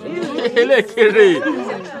lo. Ele kere.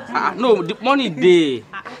 No, the money dey.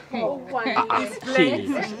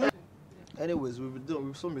 Anyways,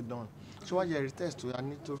 we've soon be done. So what you test to I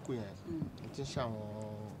need to ku yen. Tin sha won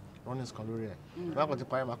runnings kan lórí ẹ. Ba ko ti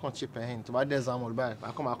parí ma kan chip hin to ba de exam all back.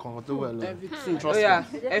 Ma kan to well. Trust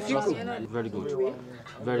me. Very good.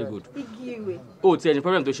 Very good. Oh, ti any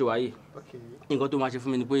problem tó ṣe wá yìí. Okay. Nǹkan tó máa ṣe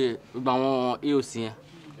fún mi ni pé gbogbo àwọn AOC yẹn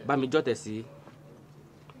bá mi jotẹ̀ sí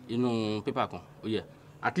inú paper kan. Oh yeah.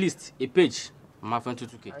 At least a page. Ma fẹ́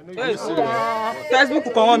 2k.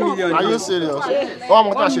 Textbook kan 1 million. Are you serious? Oh,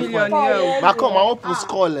 mo ta ṣe fún ẹ. Ma come ma open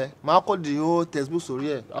scroll ẹ. Ma ko the whole textbook sórí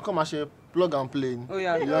ẹ. Ma come ma ṣe plug and play. Oh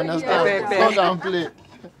yeah. You understand? Plug and play.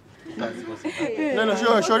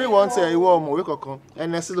 No, surely once ìwọ ọmọwé kankan.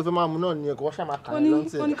 NSC ló fẹ́ máa mú náà ni ko sha ma ka lon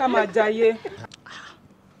te. Ó ní ká máa Jaiye.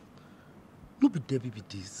 No be Debbie be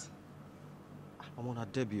this. I'm on a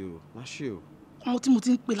Debbie, na she o. Ọmọ tí mo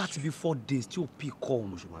ti ń pè láti bí 4 days tí ó pick call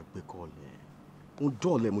mo ṣe máa gbé call ẹ. Mo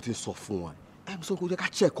dole mo ti ń sọ fún wa. Mo sọ ko jẹ́ ká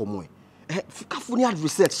check ọmọ ẹ. Ká fún ní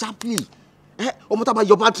research sharply. Ọmọ tá bá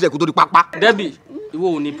yọ battery kó tó di pápá. Debbie,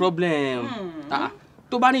 ìwọ ò ní problem.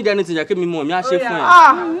 Tó bá need anything jẹ́ kí mi mọ̀ mi á ṣe fún ẹ.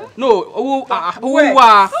 No, owó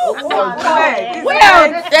wà.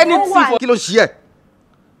 Well, anything for kí ló ṣe ẹ?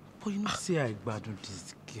 But you know say I gbádùn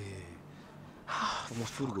this girl. Ọmọ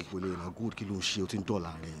sórí gbogbo ilé na good kí ló ń ṣe o ti ń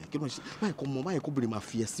dọ́là rẹ̀. Kí ló ń ṣe? Báyìí kò mọ̀ báyìí kò bèrè máa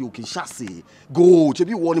fi ẹ sí òkè ṣáṣe. Go, ṣe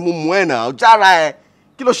bí ìwọ ni mo mú ẹ náà. Jára ẹ.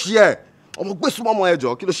 Kí ló ṣe ẹ? Ọmọ gbé súnmọ́ ọmọ ẹ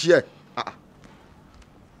jọ. Kí ló ṣe ẹ?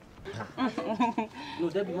 No,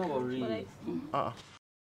 Debbie, don't worry.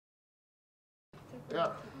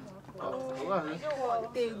 Yeah.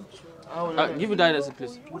 Give me that as a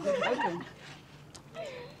please.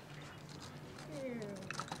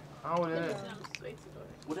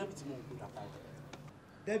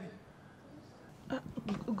 Debbie.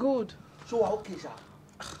 Good. So okay, sha.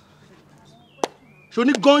 So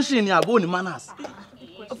ni gunshot ni abo ni manners.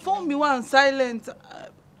 Phone mi wà on silent.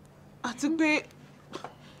 Àti pé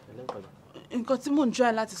nǹkan tí mò ń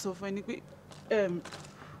try láti sọ fún ẹ ni pé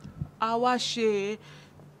a wá ṣe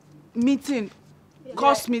meeting,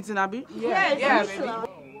 course meeting abi? Yeah, baby.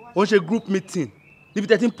 Wọ́n ṣe group meeting. Níbi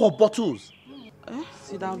tẹ́ ti ń pop bottles.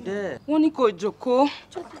 Sit down there. Wọ́n ní kó jókòó.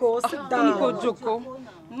 Sit down. Wọ́n ní kó jókòó.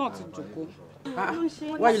 Not jókòó.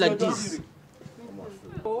 Why you like this?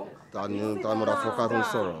 Ta mọ̀ra fọ́ká tó ń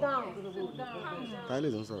sọ̀rọ̀. Ta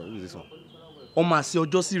ilé tó ń sọ̀rọ̀. Who is this one? Ọmọ àṣẹ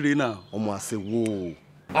ọjọ́ sí rèé náà. Ọmọ àṣẹ wo.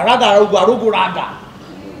 Àrágò ràgà.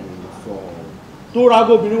 Tó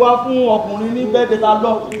rago obìnrin wá fún ọkùnrin ní bẹ́ẹ̀dẹ̀ ta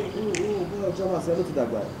lọ. Ọjọ́ máa ṣe ló ti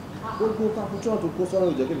dàgbà. Gbogbo capuchon tó kó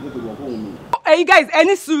sọ́rọ̀ ìjẹ́ kéde tó wọ̀ fún mi. Hey guys,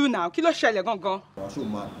 any sùúrù now. Kí ló ṣẹlẹ̀ gangan? Ṣó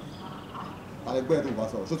máa. Àlẹ́gbẹ́ tó bá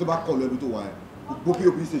sọ̀rọ̀. Ṣó tó bá kọ̀ lẹ́bi tó wà ẹ̀. Gbogbo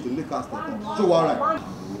POP station lè cast ẹ̀. Ṣó wà rẹ̀.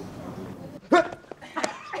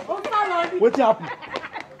 Wetin happen?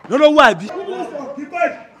 No know why be. Keep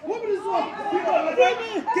quiet.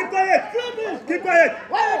 Keep quiet. Keep quiet.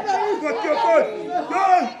 Got your phone. Go.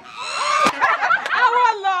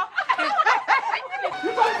 Awala.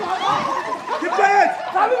 Keep quiet.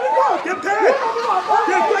 Keep quiet.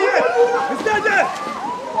 Keep quiet. Stand there.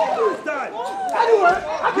 Stand.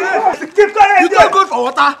 Yes. Keep quiet. You don't go for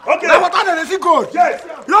water. Okay. Now water than anything good. Yes.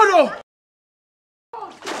 No.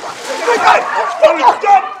 I will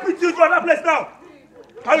jump with you to another place now.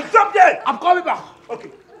 I will jump there. I'm coming back.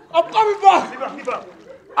 Okay. I'm coming back. Leave back.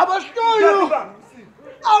 I will show you. Leave back.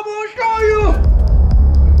 I will show you.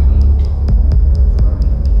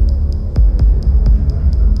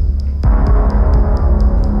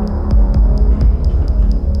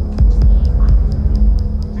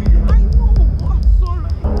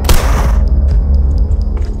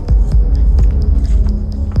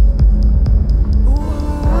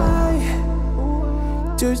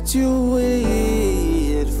 Just you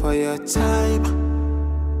wait for your time.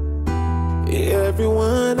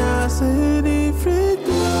 Everyone has a different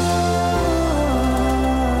life.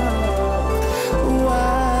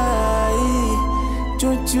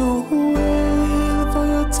 Don't you wait for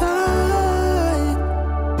your time.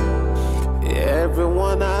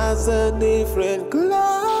 Everyone has a different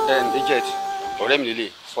clock. Agent, ọ̀rẹ́ mi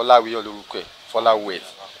lele, Folawiyo lórúkọ ẹ̀, Folawiyo.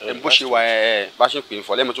 Bó ṣe wà bá ṣe pè ní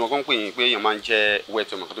Fọlẹ́ mo tí mo kàn pè yín pé èèyàn máa ń jẹ́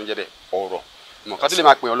wet ọmọ kan tó ń jẹ́ bẹ́ẹ̀ ọ̀rọ̀. Mo kan tó lè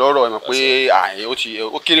máa pè ọ́ lọ́rọ̀ ẹ mọ̀ pé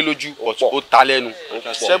ó kéré lójú ó ta lẹ́nu.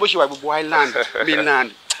 Ṣé bó ṣe wà gbogbo island,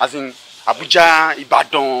 mainland, as in Abuja,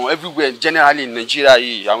 Ibadan, everywhere generally in Nigeria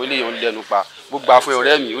yìí àwọn eléyàn lẹ́nu pa. Gbogbo àfẹ́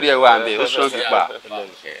ọ̀rẹ́ mi orí ẹ̀ wà ń bẹ̀ ó strong pa.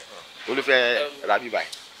 Olúfẹ́ rabi báyìí.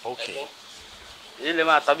 Okay. Èyí lè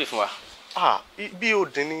máa tábì fún wa. Bí ó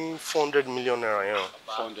dín ní 400 million naira yẹn.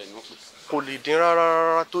 400 no please. Kò lè dín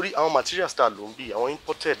rárá torí àwọn materials tá ló ń bí àwọn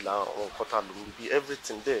imported la àwọn nǹkan tá ló ń bí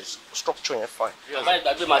everything there structure yẹn fine. Bàbá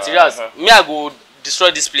ìgbàgbé materials me I go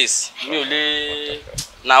destroy this place mi ò lè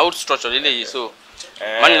na old structure lélẹ́yìí so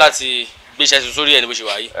wọ́n ní láti gbé iṣẹ́ sórí ẹ̀ ní bó ṣe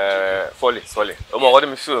wà yìí. Fọ́lẹ̀ ọmọ ọ̀gọ́dé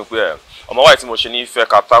mi feel pé ọmọ wáyé tí mo ṣe ní fẹ́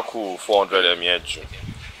ká tackle 400 mi ẹ̀ jù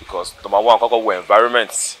because tó máa wá kọ́kọ́ wọ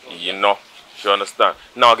environment yìí ná you understand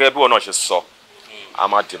now gẹ́gẹ́ bí wọn náà ṣe sọ a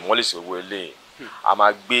máa demolish owó eléyìí a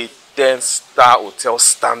máa gbé 10-star hotel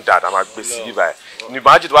standard a máa gbé sí bíbá ẹ̀ ní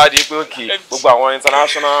ìbájú tó wá di pé òkè gbogbo àwọn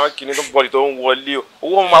international kìíní tó bọ́ọ̀lì tó ń wọlé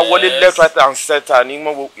owó máa wọlé left right and center ní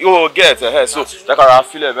mọ́ yóò get ẹ̀ so lẹ́kọ̀ọ́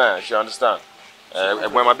fílẹ̀ bẹ́ẹ̀ you understand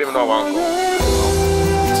ẹ̀gbọ́n ẹ̀ máa bí mi náà wá ń kọ́.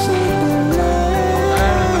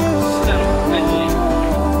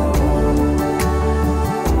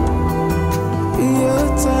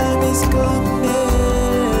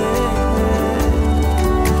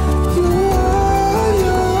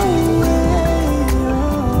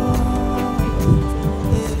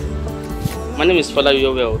 My name is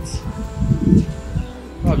Folawiyo Wealth.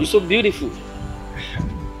 Wow, you're so beautiful.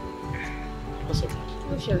 What's up?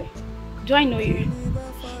 Usually, do I know you?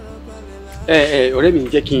 Ọ̀rẹ́ mi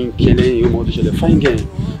jẹ́ kí n kele ọmọ tó ṣẹlẹ̀ fine girl.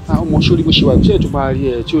 Ọmọ sórí bó ṣe wà ṣe tó bá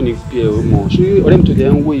rí ẹ tí ò ní pé ọmọ sórí ọ̀rẹ́ mi tó dẹ̀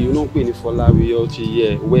ń wò yìí ó náà pè ní Folawiyo ti yẹ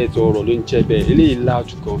Wealth ọ̀rọ̀ ló ń jẹ́ bẹ́ẹ̀ eléyìí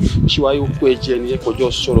láàtú kan ó ṣe wáyé ó kó ẹjẹ ni ẹkọjọ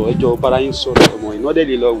sọ̀rọ̀ ẹjọ bára yín sọ̀rọ̀ ọmọ iná dẹ̀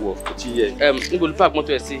lè lọ wọ̀ ó ti yẹ. Níbo ló park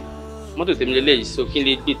mọ́tò ẹ̀ sí? Mọ́tò tèmi lélẹ́yìí so kí n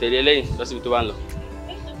lè gbé tẹ̀lé lẹ́yìn lọ síbi tó bá ń lọ.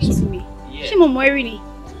 Ṣé mo mọ eré ni?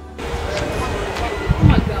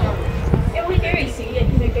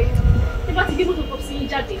 Ẹ bá ti gbé mọ́tò pọ̀ sí yín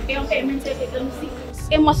jáde pé ọ̀fẹ́ ẹ̀mí ń tẹ́lẹ̀ lọ́nu sí.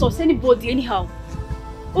 Ẹ máa sọ sí anybody anyhow.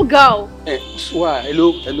 Ó ga o. Wá hello.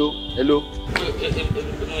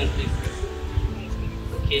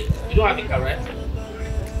 Okay, you don't have a car, right?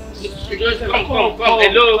 Come,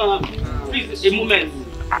 hello. Please, a moment.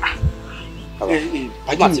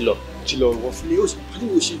 Ti lọ wọ fún mi ó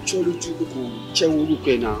ṣe jọ lójú kò jẹ́wọ́ orúkọ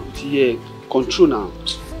ẹ̀ náà ti yẹ control náà.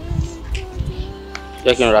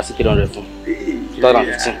 Jẹ́ kí n ra sí 300 fún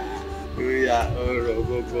 2015. Oya ọ̀rọ̀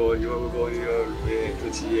gbogbo ní ọ̀rọ̀ ẹ̀ tó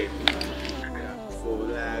ti yẹ.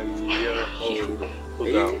 Folawiyo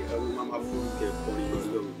ọ̀rọ̀ ọmọ máma fún kẹ̀kọ́ ìyọ̀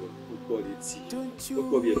lọ́wọ́ ó pọ̀ létí ó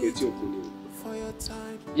pọ̀ bí ẹgbẹ́ tí òkú ni.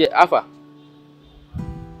 Yeah, Alpha.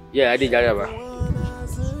 Yeah, Adedimeji.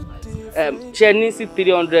 Ṣé ní sí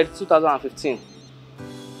 300 2015.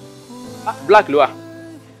 Black ló wà.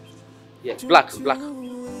 Yeah, black.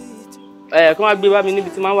 Kó máa gbé bá mi níbi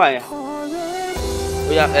tí máa wà yẹn.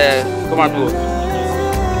 Ó yá kó máa dúró.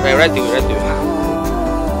 Right away.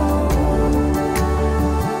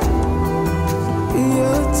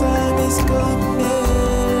 Your time is coming.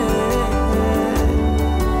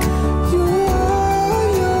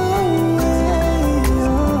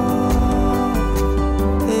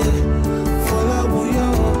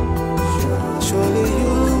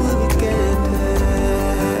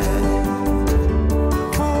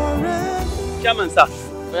 Chairman sir.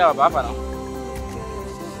 Oya bàbá àfà náà.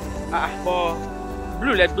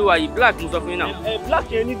 Blue lẹ gbé wa yìí, black mo sọ fún yín náà. Black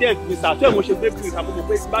yẹn ní dent mi sir, tó ẹ̀ mo ṣe gbé blue ìsàmú mo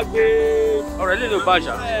pé tí bá gbé. Ọ̀rọ̀ ilé ló bá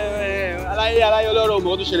àṣà. Aláyé ọlọ́rọ̀ ọmọ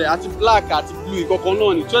tó ṣẹlẹ̀ àti black àti blue ìkọ̀kan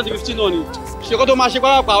náà ni 2015 náà ni. Ṣé kó tó máa ṣe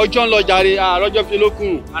pápá ọjọ́ ń lọ jàre àrọ́jọ́ fi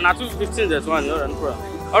lókun. And na 2015 there's one ọ̀rọ̀ nípa.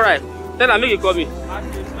 All right, tell am make you call me.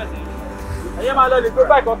 Ẹyẹ máa lọ ní pé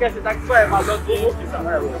báyìí kọ́kẹ́ ṣe taxi ẹ̀ máa lọ sí ọ́fíìsì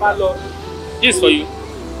ẹ̀ máa lọ. This for you.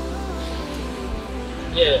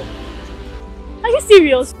 Yeah. Are you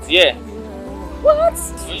serious? Yeah. What?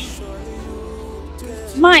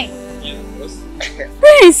 Mine.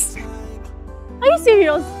 Prince. Are you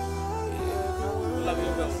serious?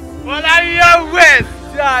 Folawiyo Wealth,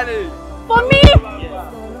 Charlie. For me?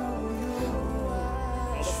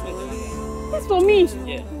 It's for me.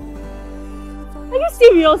 Yeah. Are you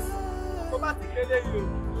serious?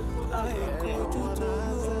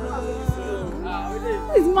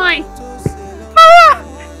 This is mine. Ah,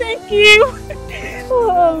 thank you.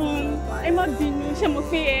 I'm not being ṣe mo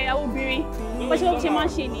pé àwọn obìnrin bó ṣe máa ń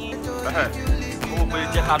ṣe nìyẹn. pé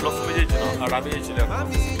jẹ́ ká lọ fún méjèèjì náà ara méjèèjì lẹ́kọ̀ọ́.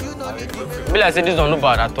 Be like say this one no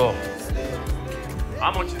bad at all.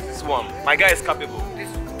 How much is this one? My guy is capable.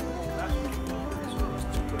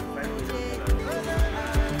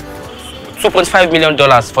 $2.5 million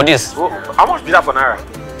for this. Oh, how much be that for naira?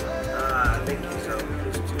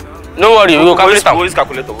 No worry, we will calculate We'll use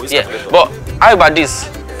calculator. Yeah, but how about this?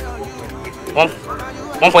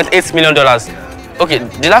 $1.8 million. Okay,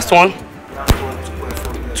 the last one.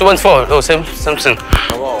 2.4. Oh, same thing.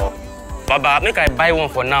 Wow. Baba, make I buy one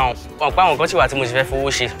for now. One got you what much for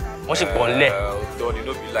wash. Wash it on le. No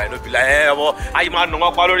be lie. I man no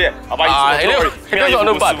ma pa lórí ẹ. Baba you don't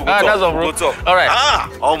know bad. That's all, bro. All right.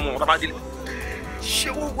 Ọmọ baba dile. Ṣé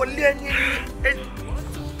wo wọlé ẹni?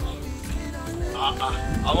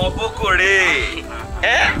 Àwọn Poco re.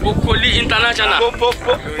 Poco international.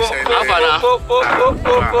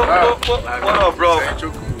 What up, bro?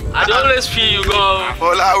 I always feel you go.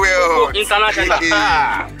 Folawiyo. International.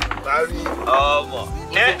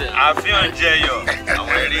 Àfihàn jẹyọ.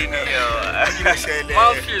 Àwọn eré ni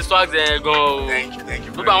wọ́n fi swag there gan-an. Thank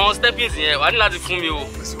you. Gbogbo àwọn steppings yẹn wà ní láti fún mi o.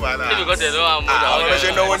 Ṣé because ẹ̀ lọ́wọ́ àmúdà? Àwọn ọmọ ṣe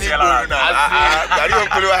náwó ní ìgboro náà. Gàrí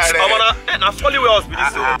òǹkúlù wà rẹ̀. Ọmọ náà Folawiyo be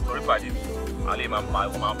this o. Torí pàdé mi. Ale máa pa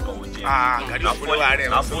ọmọ máa pọ̀ ojú ẹ̀. Gàrí òǹkúlù wà rẹ̀.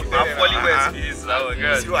 Folawiyo be this.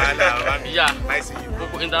 Sí wàhálà ọ̀rá mi. Yeah,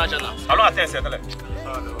 Poco international. Alo àtẹ̀sẹ̀ tẹ́lẹ̀.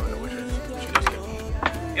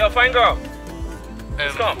 Yo, fine girl.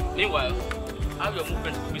 Let's come. Meanwhile, how your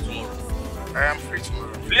movement will be tomorrow? I am free tomorrow.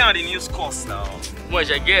 Play on the news course now. Moi,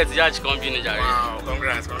 je get Judge Combine, Jaiye. Wow,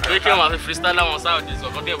 congrats. We came out with freestyle on Saturday, so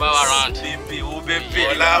something about around. Baby.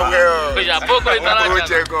 Folawiyo. But yeah, Poco international.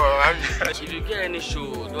 If you get any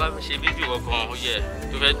show, do have a video work on, yeah,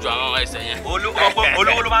 to get you around right there.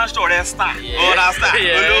 Olówó ló máa ń ṣọ̀rẹ́ star. Understand?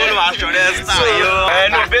 Olówó ló máa ń ṣọ̀rẹ́ star.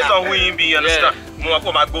 No, based on who you be, you understand? Mo wá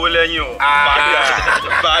kó máa gbówó lẹ́yìn o.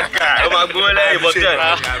 Bad guy. Ó máa gbówó lẹ́yìn but then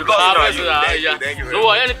because thank you. No,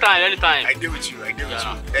 anytime. I deal with you.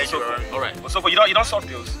 Thank you. All right. So you don't sort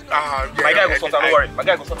bills. My guy go sort out. Don't worry. My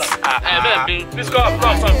guy go sort out. Please come.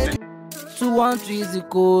 213 is the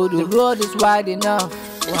code. The road is wide enough.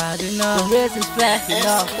 The race is fast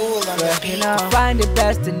enough. Find the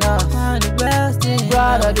best enough.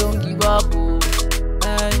 Brother, don't give up.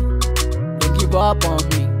 Don't give up on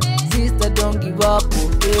me. Sister, don't give up.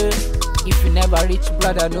 If you never reach,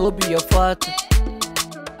 brother, no be your fault.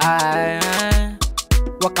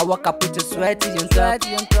 Waka, put your sweaty on top.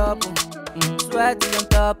 Sweaty on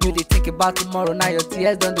top. You they think about tomorrow, now your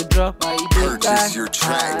tears done the drop. Purchase your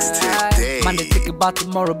tracks today. Man, they think about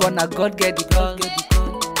tomorrow, but now God get the call.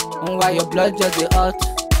 And why your blood just the hot?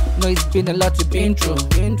 No, it's been a lot you've been through.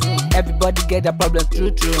 Everybody get a problem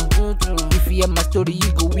true. If you hear my story,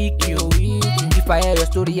 you go weak. If I hear your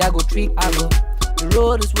story, I go trick. The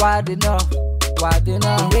road is wide enough.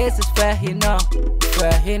 The race is fair enough.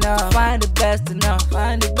 Find the best enough.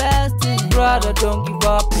 Brother, don't give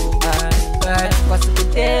up. Cause it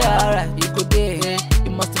could day alright. It could day.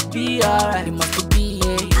 It must be alright.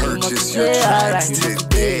 Purchase your tracks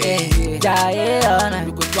today. Jaiye alright.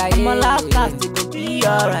 We go Jaiye. My last, it go be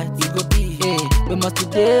alright. It go be. We must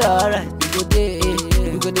day alright. We go day.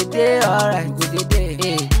 We go day alright. We go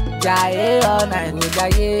day. Jaiye alright. We go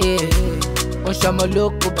Jaiye. Wọ́n ṣọmọ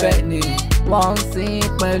lóko bẹ́ẹ̀ ni wọ́n ń sin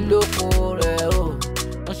pẹ̀lú oko rẹ̀ o.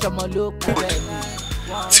 Wọ́n ṣọmọ lóko bẹ́ẹ̀ ni.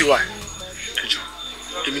 Tiwa, kẹjọ,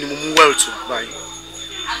 èmi ni mo mú wẹ́ẹ̀lì tó wà báyìí.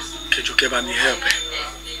 Kẹjọ kẹ́ bá mi help ẹ̀.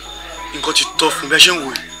 Nǹkan ti tọ́ fún bẹ́ẹ̀ ṣe ń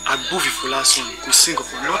wò agbófinfo lásán kò sí nǹkan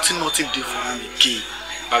kan nothing dey for me again.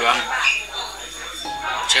 Bàbá,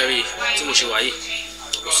 Cherry, tí mo ṣe wáyé,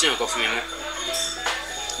 kò sí nǹkan fún mi mọ́.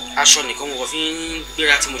 Aṣọ nìkan mo kàn fi ń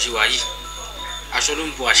gbéra tí mo ṣe wáyé. Aṣọ ló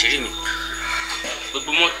ń bo àṣírí mi.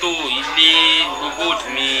 Gbogbo mọ́tò, ilé, gbogbo gold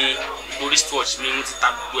mi, wristwatch mi, mo ti ta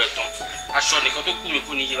gbogbo ẹ̀ tán. Aṣọ nìkan tó kù mí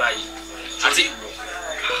kú ní yíra yìí. Àti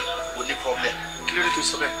kò ní problem. Kí ló dé tó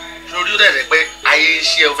sọ bẹ́ẹ̀? Lórí ó dẹ̀ rẹ̀ pé ayé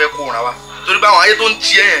iṣẹ́ ẹ fẹ́ kó ràn wá. Torí pé àwọn ayé tó ń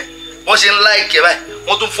ti ẹ̀ yẹn, wọ́n ṣe ń láìkẹ́ báyìí,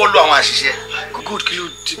 wọ́n tún fọ́lọ́ àwọn àṣìṣe. Good, kí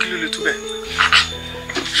ló lè tó bẹ́ẹ̀?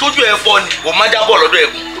 Sójú ẹ fọ́ ni, kò má jábọ̀ lọ́dọ̀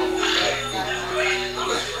ẹ̀kún.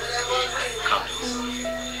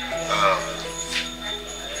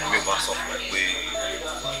 Mi ò bá sọ fún ẹ pé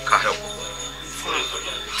ká help.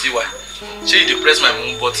 Tiwa, ṣé you dey press my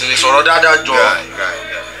moon button ni sọ̀rọ̀ dáadáa jọ? Guy,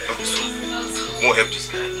 mo help this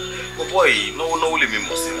guy. Bọ́bọ́ yìí náwó lè mi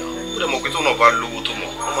mọ̀ sí náà. Ó dẹ̀ mọ̀ pé tó náà bá lówó tó mọ̀,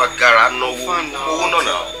 wọ́n máa gara náwó náà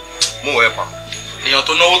náà. Mo help am. Èèyàn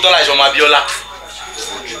tó náwó tọ́lá ìṣọ̀mọ Abíọ́lá.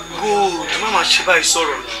 Good, ẹ má máa ṣe báyìí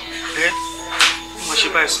sọ̀rọ̀ náà. Má máa ṣe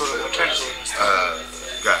báyìí sọ̀rọ̀ náà. Try to understand.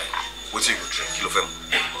 Guy, wetin you go drink? Kí ló fẹ́ mu?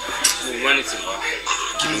 mo wá ní tìmọ̀.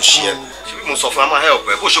 Kí ló ṣe ẹ́? Ṣé bí mo sọ fún ẹ máa help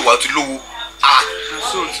ẹ? Bó ṣe wà á ti lówó.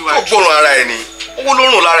 Tó So, Tiwa. gbọ́ràn ara ẹ ni. owó ló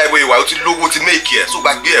rùn lára ìwé ìwà ó ti lówó ti make ẹ so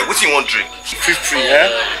gbàgbé ẹ wetin you wan drink. 50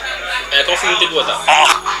 kọ́ fún mi table water.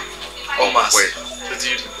 ọmọ àpẹ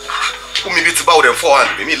fún mi bí ti báwo dẹ̀ fọ́ hàn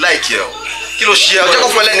mi láìkí ẹ o kí ló ṣe ẹ ọjọ́ kan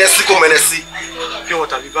fún ẹlẹ́ni ẹsí kó mẹ́ni ẹsí. pure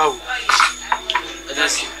water bí báwo.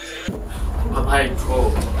 bàbá ẹ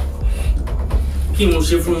jọ̀ọ́ kí mo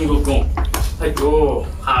ṣe fún yín gangan ẹ jọ̀ọ́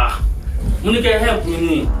mo ní kẹ́ help mi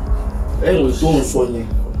ni. ẹ̀wọ̀n tó ń sọ yẹn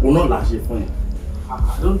òun náà là á ṣe fún yẹn.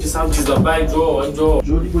 I don't deserve this bàbá ẹ jọ̀ọ́ ẹ jọ̀ọ́.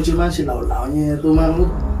 Jòrí bó ṣe máa ń ṣe làwòlàwò yẹn tó máa ń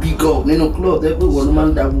big up nínú club tẹ́ pé ìwọ ló máa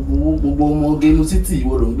ń da gbogbo ọmọ gémù city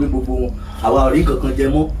ìwọ ló ń gbé gbogbo wọn àwa ò rí kankan jẹ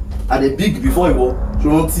mọ́ àdé big before ìwọ ṣó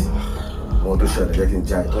rántí. àwọn tó ṣẹlẹ̀ jẹ́ kí n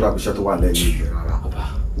já ìtọ́jú àbíṣẹ́ tó wà lẹ́yìn ìgbẹ́ rárá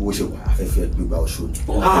owó ṣe wà afẹ́fẹ́ gbígba oṣù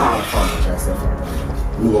fáwọn ọjà ẹsẹ̀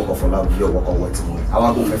ní wọ́kọ̀ Fọláwíyọ̀ wọ́kọ̀ wẹ́ẹ̀tì mọ́ni àwọn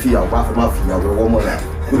agbóhùn fẹ́ fìyàwó bá fẹ́ máa fìyàwó ẹwọ́ mọ́ni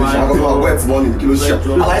kí ló ṣe àwọn agbóhùn wẹ́ẹ̀tì mọ́ni kí ló ṣe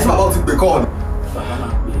àlàyé sábà ti gbé kọ́ ni.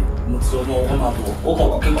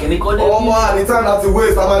 ọmọ àní time láti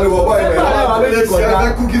waste a máa lè wọ bọ́ ilẹ̀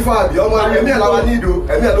ẹ̀fẹ́ kú kí fáàbì ọmọ ẹ̀mí ẹ̀ láwa ní ìdò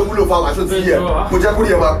ẹ̀mí ẹ̀ ló wúlò fáwọn aṣọ ti yẹ kó jẹ́ kó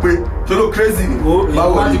yẹ máa pé ṣé ló crazy ni.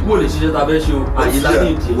 báwo ni kúrò lè ṣiṣẹ́ ta fẹ́ ṣe o àyè láti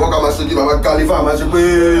ìdí. wọ́n ká máa ṣojú bàbá kálífà máa ṣe pé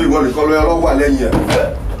ìwọ nìkan ló yẹ lọ́wọ́ wà lẹ́yìn ẹ̀.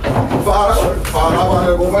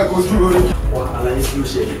 farabalẹ̀ kò fẹ́ kó dúró ní. wà á láyé kí ló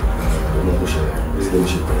ṣẹlẹ̀. ọmọ kò ṣẹlẹ̀ bí ó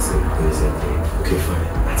ṣe pẹ̀sẹ̀ pẹ̀sẹ̀ okay fine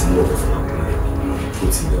àti mú ọkọ̀ fún àwọn ọmọ tó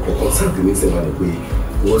ti yẹ kọ́kọ́ sáàpì mi sẹ́wà ni pé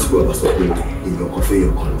wọ́n ti gbọ́dọ̀ sọ pé èèyàn kan fẹ́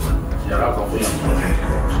yẹn kan ló wà. yàrá kan fún yàrá.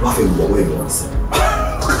 wọ́n á fẹ́ lu ọwọ́ èèyàn sí.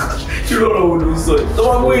 kí ló rọ̀ wọ́n ló sọ yìí tó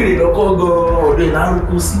bá mú èrè lọ́kọ́ gan-an ọ̀dọ̀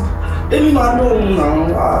ìlárúkú sí èmi máa lóhun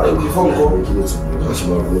àwọn ìfọ̀nkọ́. kí ló tún wọ́n ṣe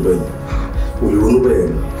máa ronú bẹ́ẹ̀ yẹn olè ronú bẹ́ẹ̀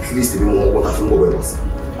ni at least èmi wọn wọ́n ta fún bọ̀wẹ̀ wọ́n sí.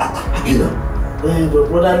 àbí náà. but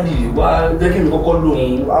brotherly wá jẹ́ kí mi kọ́kọ́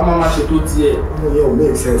lóhun a máa ṣe tó tiẹ̀. ọmọ yẹn ò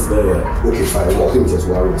make sense bẹ́ẹ̀ okay fine ọmọ kí mi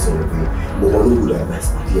tẹ̀síwá rò sọ̀rọ̀ pé mo mọ ní good advice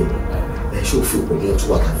àbí ẹ̀ ẹ̀ ṣé òfin òpin yẹn tó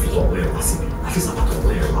wà tàbí fi ọ̀rọ̀ ẹ̀ wá síbi àfi sàpàtà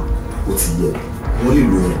ọ̀rọ̀ ẹ̀ wá ó ti yẹ wọ́n lè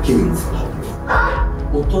lo yẹn kí mi lò fún àwọn ọmọ.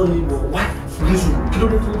 òótọ́ ni bọ̀ wá yéṣu kí ló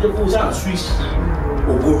dé tó jẹ́ kó ṣáà switch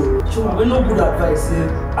ògoro. ṣé wọn pé no good advice ẹ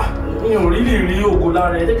mi ò rí lè rí ògo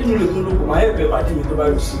lára ẹ jẹ́ kí mi lè tún lóko máa yẹ bẹ́ẹ̀ pàdé mi tó bá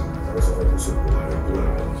rí sí.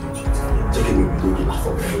 jẹ́ kí mi bí lójú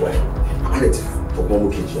àfọ̀mọ́ ẹ̀ wáyé àbálẹ̀ ti fọgbọ́n mú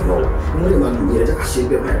kejì ẹ̀ náà wọ́n lè máa lò ní ẹ̀jẹ̀ àṣẹ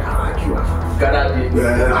bẹ́ẹ̀ máa kára kí wa. gádàdé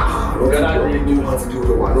gádàdé ní wọ́n ti di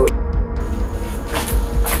ojú wa náà.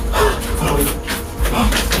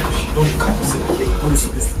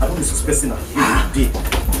 I don't be suspecting that you did.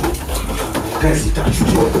 Guys, you touch you.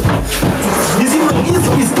 Easy.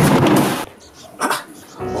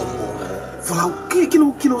 Fọlá, kí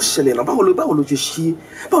ló ṣẹlẹ̀ náà? Báwo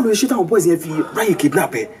ló ṣe táwọn boys yẹn fi ráyè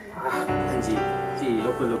kidnap ẹ? Anji,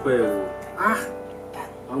 lọ́pọ̀lọpọ̀ o.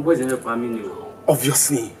 Àwọn boys yẹn fẹ́ pa mí ni o.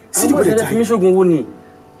 Obviously. Àwọn boys yẹn fi mí ṣògùn owó ni.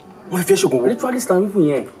 Wọ́n fi ṣògùn owó? Ritualist and people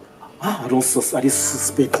yẹn. I don't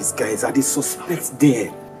suspect these guys. I suspect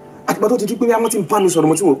them. Àtìgbà tó ti di pé bí àwọn tí ń bá mi sọ̀rọ̀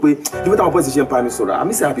mo ti wò pé ibi táwọn boys ṣe ń bá mi sọ̀rọ̀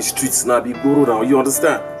àmì sẹ́ àbí streets náà àbí gbòòrò náà you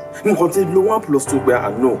understand? Nǹkan tí lo 1+2 gbé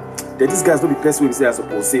I know that these guys no be person wey be say I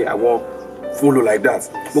suppose say I wan follow like that.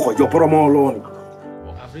 Mo kàn jọ pọ́rọ́ mọ́ ọlọ́run ni.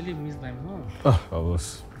 I've really missed my mom. I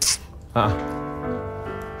was.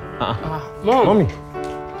 Mom. Mommy.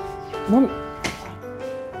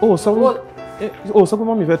 Sọ pé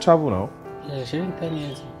mommy fẹ́ travel now. Yeah, she didn't tell me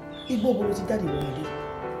anything. Igbó bo ló ti jáde lórí ilé.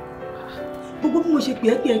 Gbogbo bí mo ṣe pè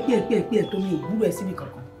é tó mi ò gbúrò ẹ síbi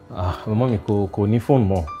kankan. Mommy kò ní fóònù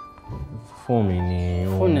mọ́. Fóònù mi ni ó.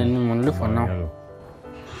 Fóònù ẹni mo nílò for now.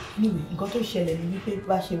 Níbi nǹkan tó ṣẹlẹ̀ ni wípé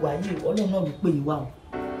bá ṣe wà yìí Ọlọ́run náà ló pè yín wá o.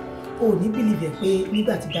 O ò ní bílíìfì ẹ̀ pé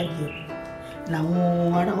nígbà tí dájú ẹ̀ kú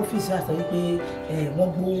làwọn ará ọ́fíìsì àṣà wípé wọ́n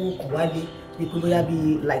gbówó kan wálé wípé bóyá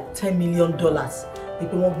bíi like $10 million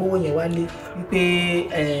wípé wọ́n gbówó yẹn wálé wípé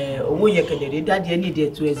owó yẹn kẹ̀dẹ̀rẹ́ dájú ẹ̀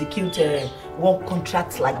nídìí to execute one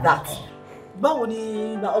contract like that. Báwo ni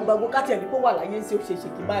ọgbàgbọ́ káàtì ẹ̀rí pé wà láyé ṣe ó ṣe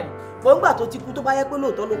kí báyìí fún ìgbà tó ti kú tó bá yẹ pé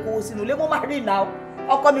lóòótọ́ ló kówó sínú ilé mo máa rí ìná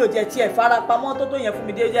ọkọ mi ò jẹ́ tiẹ̀ fara pamọ́ tó yẹn fún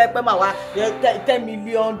mi dé jẹ́ pé màá wá $10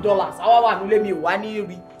 million àwa wà nílé mi ò wá ní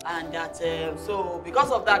rí and that so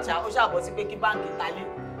because of that ó ṣàbọ̀ sí pé kí báńkì talé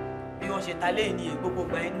bí wọ́n ṣe talé ní gbogbo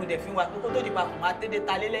ìgbà yẹn ni mo dẹ̀ fi wá kókó tó di papọ̀ máa dédé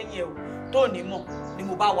talé lẹ́yìn ẹ̀ o tó ní mọ̀ ni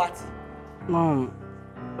mo bá wá tì. Mom,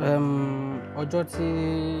 ọjọ́ tí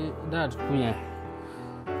dad kú yẹn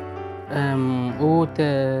owó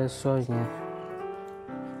tẹ́ sọ yẹn.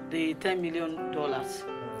 The $10 million.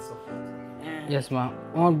 Yes ma,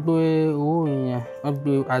 wọ́n gbé owó yẹn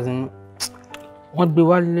wọ́n gbé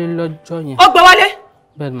wálé lọ́jọ́ yẹn. Ó gbé wálé?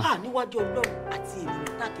 Bẹ́ẹ̀ ma. Níwájú Ọlọ́run àti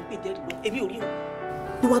ènìyàn tá a kì í pè dẹ́rù lọ èmi ò rí o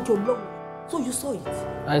níwájú Ọlọ́run so you saw it.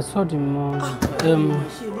 I saw the mom. ṣe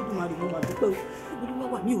Elédùmarè mo máa dúpẹ́ o ìgbìlú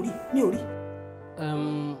wà mi ò rí.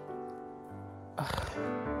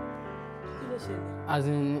 Kí ló ṣẹlẹ̀? As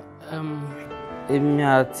in èmi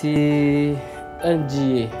àti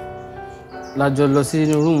NGA la jọ lọ sí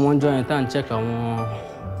room wọn jọ yẹn tá à ń check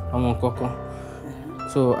àwọn kọ̀ọ̀kan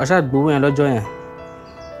so a ṣáà gbowó yẹn lọ́jọ́ yẹn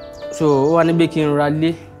so ó wá níbi kí n ra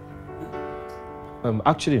lé.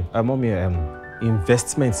 Actually mommy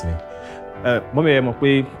investment ni mommy ẹ mọ̀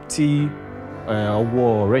pé tí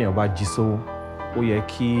ọwọ́ ọ̀rẹ́ èèyàn bá jí sówó ó yẹ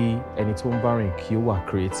kí ẹni tó ń bá rìn kí ó wà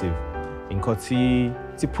creative nǹkan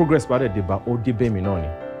tí progress bá dẹ̀ dé bá ó dé bẹ́ẹ̀ mi náà ni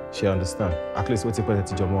she understand at least ó ti pẹ́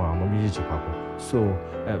ti jọmọ́ àwọn méjèèjì papọ̀ so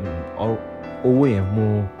owó yẹn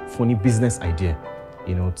mú fún ní business idea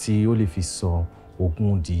tí ó lè fi sọ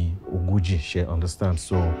ogún di ogójì she understand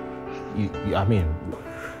so I mean.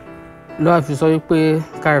 lọ́wọ́ fi sọ wípé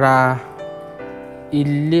ká ra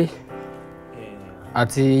ilé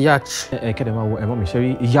àti yacht. Kẹ́dẹ̀ máa wo ẹ̀mọ́ mi ṣe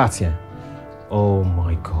rí yacht yẹn oh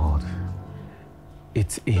my God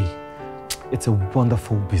it's a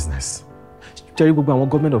wonderful business. Jerry, gbogbo àwọn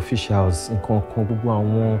government officials, nǹkan gbogbo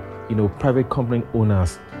àwọn private company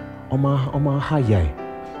owners, ọmọ hire,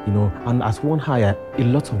 and as one hire a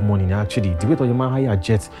lot of money actually. The way that you man hire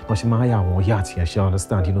jet, but she man hire àwọn yacht yẹn, she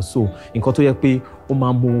understand, so nǹkan tó yẹ pé ó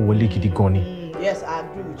máa mú wọlé gidi gan ni. Yes, I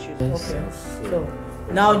agree with you. Yes. Okay. So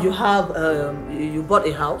now you have you bought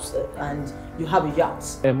a house and you have a yacht.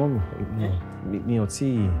 Mom, mi ò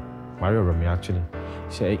tí marry ọ̀rọ̀ mi actually.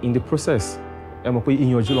 In the process, ẹ mọ̀ pé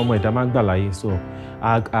ìyànjú lọmọ ẹ̀dá máa ń gbà láyé so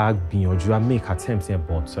a gbìyànjú a make attempt yẹn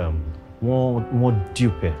but wọ́n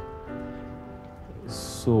dupe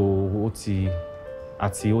so ó ti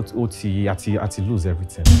lose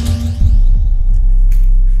everything.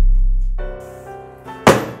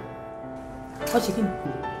 Wọ́n ṣe kí ni?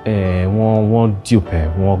 Wọ́n dupe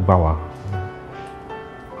wọ́n gbà wá.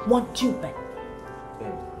 Wọ́n dupe?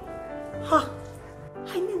 Ha!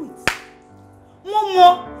 I knew it.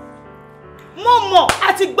 Mo mọ̀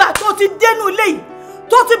àti gbà tó ti dénú ilé yìí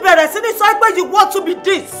tó ti bẹ̀rẹ̀ sí ní sọ pé you want to be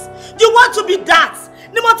this, you want to be that.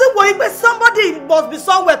 Ni mo ti wò yí pé somebody must be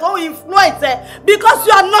somewhere to influence because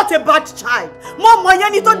you are not a bad child. Mo mọ̀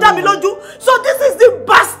yẹn ni tó dá mi lójú. So this is the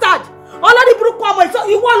bastard. Ọlọ́dún burúkú ọmọ ìtọ́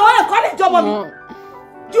ìwọ lọ ẹ̀kọ́ lè jọmọ mi.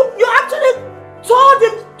 You actually told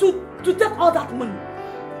him to take all that money.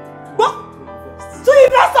 But to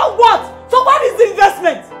invest on what? So what is the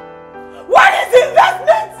investment? What is the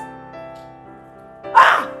investment?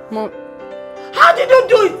 Mom. How did you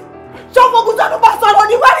do it? So for Gusanu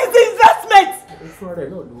Basaroni, what is the investment?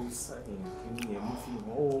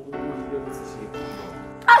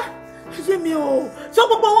 Ṣé mi o? So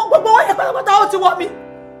gbogbo wọn yẹ pátápátá ó ti wọ́ mi.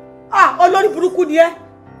 Olórí burúkú ni ẹ́.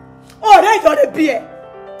 Ọ̀rẹ́ ìjọ lè bí ẹ.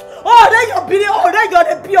 Ọ̀rẹ́ ìjọ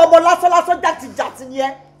lè bí ọmọ lásán jàtìjàtì ni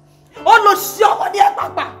ẹ́. Ó lọ sí ọmọ ní ẹ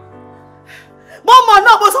pàpà. Mọ́mọ́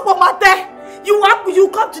náà mo sọ pé máa tẹ́. You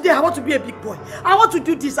come today, I want to be a big boy. I want to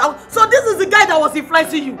do this. So this is the guy that was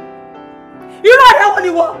influencing you. You know that one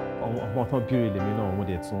you want. Ọmọ tó bí èrè lèmi náà mo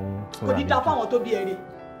dẹ̀ tún kò ní dá fún àwọn tó bí èrè.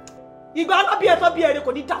 Ìgbà ọlọ́ bí ẹ tó bí èrè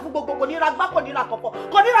kò ní dá fún gbogbo, kò ní ra gbá, kò ní ra kọ̀kọ̀,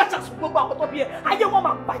 kò ní ra ṣàṣù gbogbo àwọn tó bí ẹ. Ayé wọn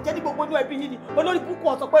máa bàjẹ́ ní gbogbo inú ẹbí yìí ni. Olórí púpọ̀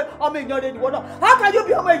ó sọ pé ọmọ èèyàn rẹ̀ nìwọ náà. How can you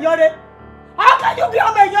be ọmọ èèyàn rẹ̀? How can you be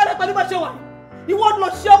ọmọ èèyàn rẹ̀ pẹ̀lú bó ṣe wà yìí? Ìwọ lọ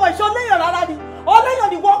sí ọmọ ìṣọ́ léèyàn rárá ni. Ọléèyàn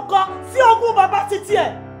ni wọ́n kọ́ sí ogún bàbá títí ẹ̀.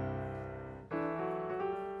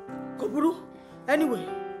 Kò burú. Anyway,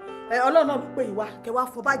 Ọlọ́run náà ló pè yín wá kẹ́ wá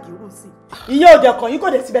fọ báàgì rú sí. Ìyẹn òde kan yín kò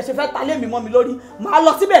dé síbẹ̀ ṣe fẹ́ ta lé mi mọ́ mi lórí. Màá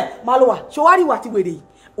lọ síbẹ̀, màá lọ wà. Ṣé wá rí ìwà tí wèrè yìí?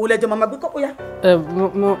 Òun lẹ́jọ́ màmá gbé kọ́pọ̀ yá.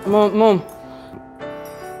 Mom.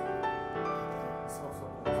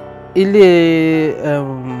 Ilé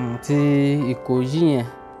ti Ìkòyí yẹn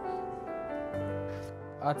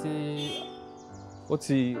àti ó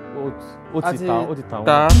ti ta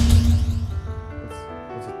ta.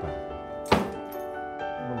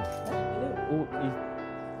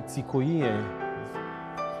 Ti Ìkòyí yẹn.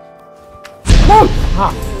 Mom!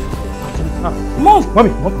 Mom!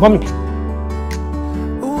 Mommy!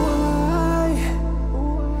 Why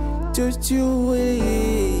did you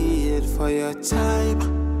wait for your time?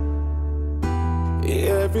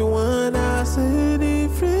 Everyone has a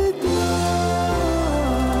different love.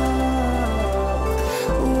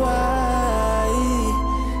 Why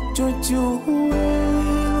don't you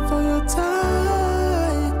wait for your time?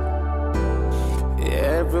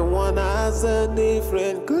 Everyone has a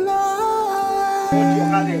different glove. Ẹ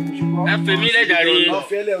fẹ́ mi lẹ jàre.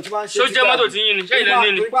 Ṣó jẹ́ mọ́tò tí yín ni, ṣé ilẹ̀ ní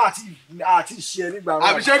ni? Àti ṣe nígbà wọn.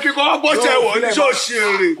 Àbí ṣé kíkọ́ bó ṣe wọ̀ ní ṣó ṣe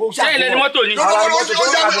èrè. Ṣé ilẹ̀ ní mọ́tò ni? Ó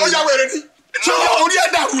yá wèrè ni. Ṣé orí ẹ̀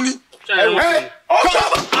dàrú ni?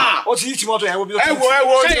 Ó ti yí ti mọ́tò yẹn wo bí ó ti. Ẹ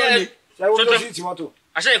wo ojú ni. Ẹ wo bí ó ti yí ti mọ́tò.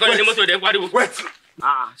 Àṣẹ ìkọ́ni ni mọ́tò rẹ̀ ń pariwo.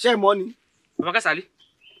 Ṣé ẹ mọ̀ ni? Bàbá Kásálí.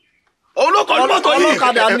 Olókọ̀ ní mọ́tò yìí.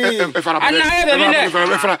 Ọlọ́kadà ni. Ẹ farabalẹ̀. Àná ẹ bẹ̀ mí lẹ̀.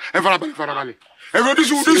 Ẹ farabalẹ̀. ẹ̀rọ ní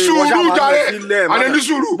sùúrù jàre àná ní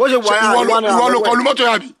sùúrù ìwọ ló kọlu mọ́tò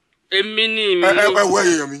yà bí. èmi ni mi. ẹ wọ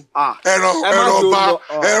èèyàn mi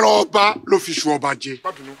ẹran ọba ló fi ṣu ọba jẹ. ẹ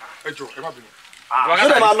má bínú ẹ jọ ẹ má bínú. ṣé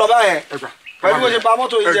lè máa lọ báyẹn pẹ̀lú bó ṣe ba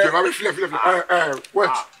mọ́tò yìí jẹ. ẹ má bẹ filẹ̀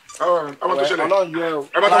wet ẹ má tó ṣẹlẹ̀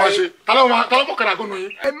ẹ má tó máa ṣe tálọ́ mọ̀kànlá kó nù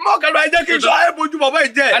yín. mọ̀kànlá ẹ jẹ́ kí n sọ ẹ bójú bọ̀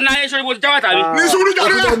bẹ́ẹ̀ jẹ́. ẹnà ayé sọ́ni mo ti jáwé tàbí. ní sùúrù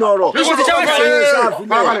jáde ní sùúrù jáde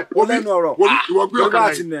ìwọ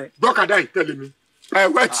gbọ́kàdá yìí tẹ̀lé mi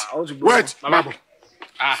wet má bọ̀.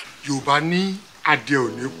 Yorùbá ní adé ò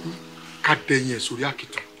ní kú ká dẹyìn ẹ̀ sórí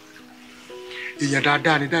àkìtàn èèyàn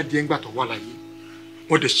dáadáa ni dáadé ẹ̀ ń gbà tó wà láyé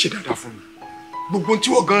wọ́n dẹ̀ ṣe dáadáa fún mi gbogbo tí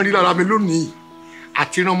wọ́n gan rí lára mi lónìí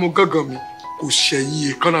àti rán mo gángan mi kò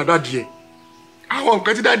ṣẹ̀yìn èèkánná dáadé ẹ̀ àwọn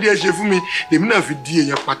nǹkan tí dáadé ẹ̀ ṣe fún mi lèmi náà fi di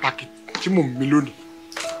èèyàn pàtàkì tí mò ń mi lónìí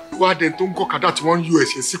wá dẹ̀ tó ń gọ́kadà tí wọ́n ń yọ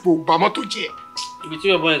ẹ̀ṣẹ̀ sípò ba mọ́tò jẹ́. ibi tí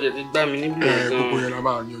bàbá yẹn tètè gbá mi níbí ẹ̀ gbogbo yẹn la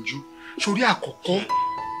máa yanjú sórí àkọ́kọ́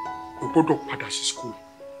o gbọ́dọ̀ padà sí school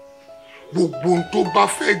gbogbo ohun tó bá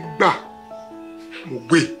fẹ́ gbà mo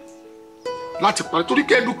gbé láti parí torí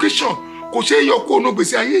kí education kò ṣe é yọ kó o ní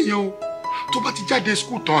gbèsè ayé yẹn o tó bá ti jáde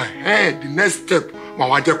school tán the next step mà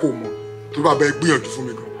wá jẹ́ kó o mọ̀ tó bá bẹ gbìyànjú fún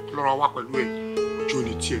mi gan lọ́rọ̀ wá pẹ̀lú ẹ̀ ojú ò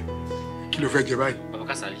ní tiẹ̀ kí ló fẹ́ jẹ báyìí. bàbá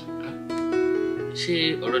Kásálí ṣé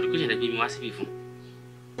ọ̀rọ̀ education tẹ́ gbé mi wá síbí fún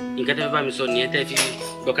nǹkan tẹ́ fẹ́ bá mi sọ nìyẹn tẹ́ fi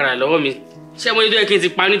gbọ́kàrà lọ́wọ́ mi ṣé mo ní tó yẹ kí n ti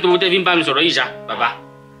pa nítorí tẹ́ fi ń bá mi sọ̀rọ̀ yìí ṣá bàbá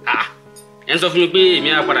ẹ̀ ń sọ fún mi pé èmi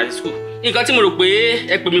á padà sí school nǹkan tí mo rò pé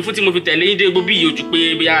ẹ pè mí fún tí mo fi tẹ̀lé yín dé gbogbo bí ojú pé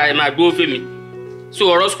bí ẹ máa gbówó fèmí so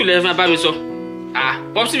ọ̀rọ̀ school ẹ fẹ́ bá mi sọ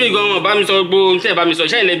pọ́psí mi gan-an bá mi sọ gbogbo tẹ́ ẹ bá mi sọ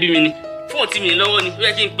ṣẹ́yìn lẹ bí mi ni fóònù tí mi ní lọ́wọ́ ni ó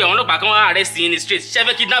yẹ kí n pe àwọn ọlọ́pàá kan wá arrest yín ní straight ṣẹ́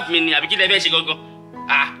fẹ́ kidnap mi ni àbí kí lẹ fẹ́ ṣe gangan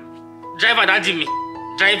driver dájú mi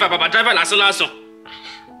driver bàbá driver lásán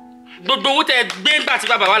gbogbo owó tẹ́ gbé ńgbà tí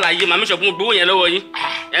bàbá wà láàyè màmí ṣọ̀gbọ́n gbogbo owó yẹn lọ́wọ́ yín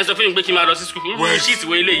ẹ̀ ń sọ fún mi pé kí n máa lọ sí school rú ṣíìtì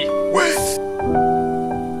wo eléyìí.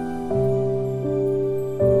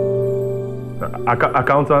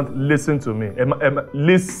 Accountant, listen to me.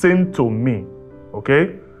 Listen to me, okay?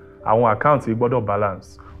 Our account is gbọ́dọ̀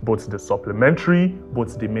balance. Both the supplementary,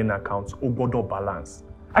 both the main accounts, ó gbọ́dọ̀ balance.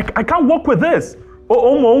 I can't work with this.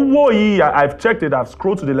 I've checked it. I've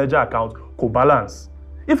scrolled to the ledger account. Kò balance.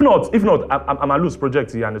 If not, I'm gonna lose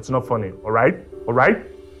project here, and it's not funny. All right?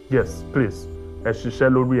 Yes, please. Ẹ ṣiṣẹ́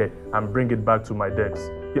lórí ẹ̀ and bring it back to my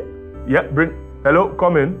desk. Yeah. Bring. Hello,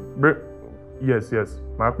 come in. Bring. Yes.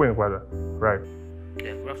 Màá pè é padà. Right.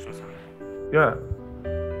 Yeah, good afternoon, sir. Yeah.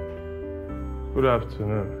 Good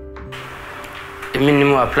afternoon. Èmi ni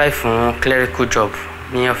mo apply fún clerical job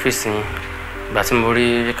ní ọ́fíìsì yín ìgbà tí mo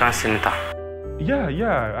rí vacancy níta. Yeah.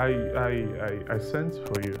 I sent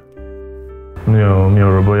for you. Mi ò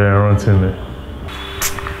rò bóyá ẹ rántí mi.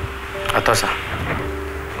 Àtọ́ sà.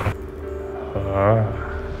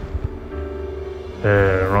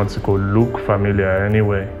 Rántí kò look familiar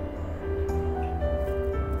anyway.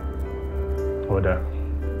 Order.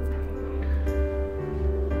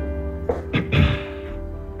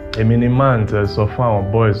 Èmi ni man tẹ́ sọ fún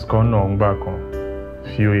àwọn boys kan náà ń gbà kan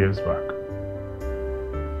few years back.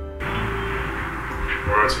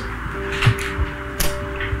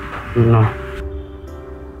 No.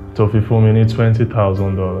 Tó fi fún mi ní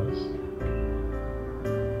 $20,000.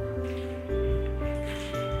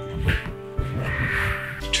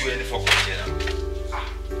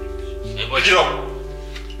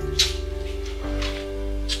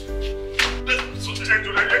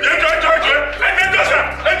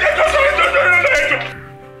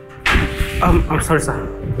 I'm sorry, sir.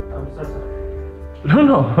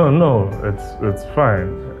 No. It's fine.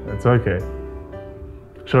 It's okay.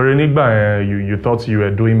 Sorry, nígbà you thought you were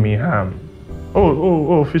doing me harm.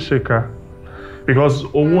 Oh, Fisheka. Because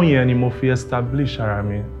owó yẹn ni mo fi establish ara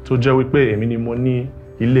mi tó jẹ́ wípé èmi ni mo ní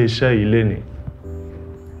ilé iṣẹ́ ilé ni.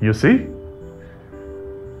 You see?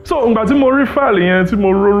 So, ngbà tí mo rí file yẹn tí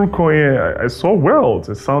mo rórúkọ yẹn, I saw wealth.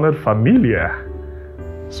 It sounded familiar.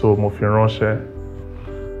 So, mo fi ránṣẹ́.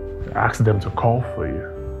 Ask them to call for you.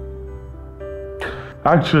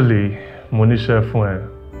 Actually, mo níṣẹ́ fún ẹ.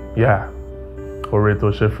 Yeah. Oore tó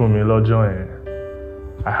ṣe fún mi lọ́jọ́ yẹn.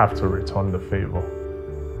 I have to return the favor.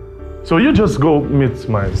 So you just go meet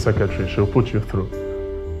my secretary. She'll put you through.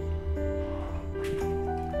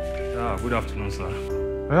 Good afternoon, sir.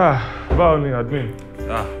 Báwo ni admin?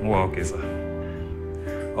 Well, okay, sir.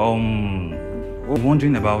 We're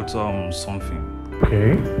wondering about something.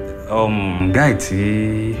 Okay. Guy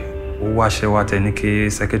tí ó wá ṣe wá tẹ́ ní kí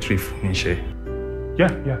secretary fún ní ṣe.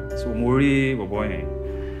 Yeah. So mo rí bọ̀bọ̀ yẹn.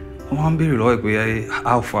 Wọ́n máa ń béèrè lọ́wọ́ ẹ̀ pé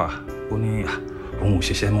how far ó ní òun ò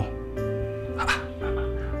ṣiṣẹ́ mọ́.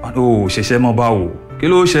 Ó ṣiṣẹ́ mọ́ báwo? Kí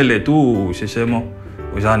ló ṣẹlẹ̀ tó ò ṣiṣẹ́ mọ́?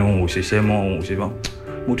 Ó ṣáà ní òun ò ṣiṣẹ́ mọ́.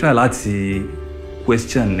 Mo try láti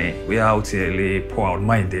question ẹ bóyá ó tiẹ̀ lè pour out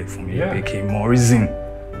mind ẹ fún mi pé kí n mọ reason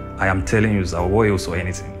I am telling you sir owó yóò sọ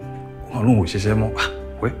anything ọlọ́run ò ṣiṣẹ́ mọ́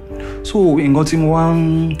wẹ́ so nǹkan tí mo wá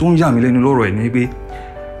tó ń yà mí lẹ́nu lọ́rọ̀ ẹ̀ ni pé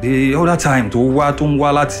the other time tó ń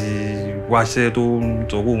wá láti wáṣẹ́ tó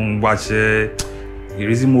ń wáṣẹ́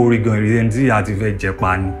ìrísí mo rí gan ìrísí ẹni tí ìyá ti fẹ́ jẹ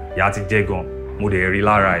pa ni ìyá ti jẹ gan mo dẹ̀ rí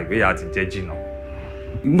lára ẹ̀ pé ìyá ti jẹ jìnnà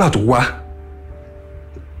nígbà tó wá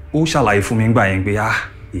ó ṣàlàyé fún mi nígbà yẹn pé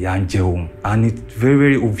ìyá ń jẹ òun and it's very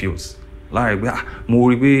very obvious lára ẹ̀ pé mo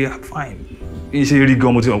rí pé fine bí ṣe rí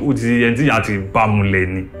gan mo ti mọ̀ ó ti ẹni tí ìyá ti bá mu lẹ̀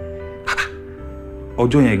ni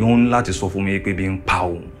ọjọ́ yẹn gan láti sọ fún mi pé bí ń pa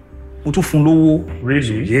òun mo tún fún lówó.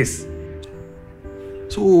 Really? Yes.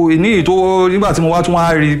 So ní ìtò nígbà tí mo wá tún wá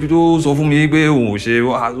rí tó sọ fún mi pé òun ò ṣe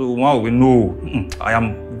wọ́n á wò pé no I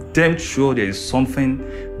am damn sure there is something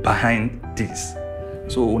behind this.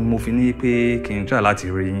 So ni mo fi ní pé kí n try láti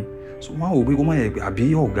rí yín. So wọ́n á wò pé kó má yẹ pé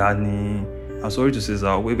àbí ọ̀gá ni I'm sorry to say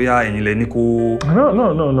sir pé bí ẹ̀yin lẹ ní kó. No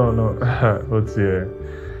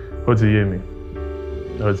ó ti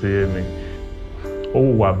yé mi ó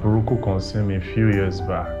wà burúkú kan sí mi few years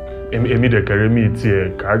back èmi dẹ̀ kẹrẹ mi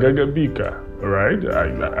tiẹ̀ ká gẹ́gẹ́ bí ìkà. Right?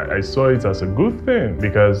 I saw it as a good thing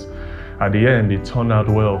because at the end it turned out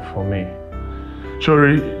well for me.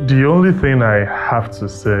 Sorry, the only thing I have to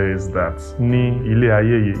say is that ní ilé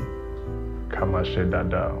ayé yìí ká máa ṣe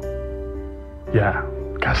dáadáa. Yeah,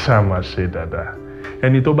 ká ṣáà máa ṣe dáadáa.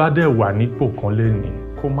 Ẹni tó bá dẹ̀ wà nípò kan lénìí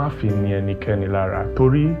kó má fi ní ẹnikẹ́ni lára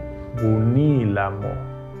torí mo ní ìlànà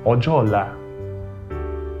ọjọ́ ọ̀la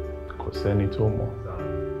kò sẹ́ni tó mọ̀.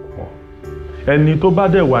 Ẹni tó bá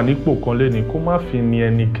dẹ̀ wà nípò kan lénìí kó má fi ní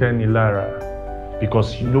ẹnikẹ́ni lára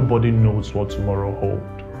because nobody knows what tomorrow holds.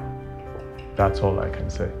 That's all I can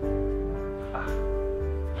say.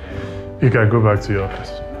 You can go back to your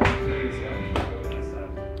office.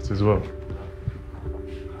 It is well.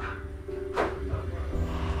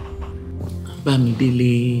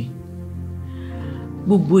 Bámidélé,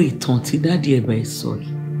 gbogbo ìtàn tí dádì ẹ̀ bá ẹ sọ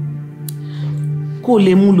yìí kó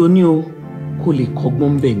lè mú lò ní o kó lè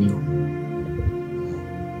kọ́gbọ́n bẹ̀ ni o.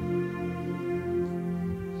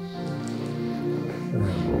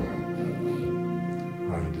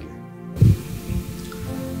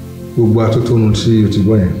 Gbogbo atótónu tí o ti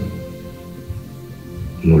gbọ́ yẹn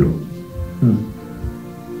mo lò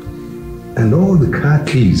and all the car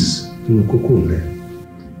keys nínú kókó rẹ̀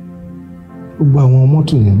gbogbo àwọn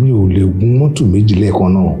mọ́tò yẹn mi ò lè gun mọ́tò méjì lẹ́ẹ̀kan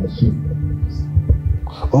náà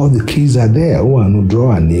all the keys are there ó wà nínú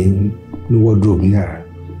drawer ní wardrobe yàrá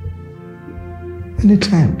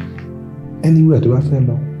anytime anywhere tó bá fẹ́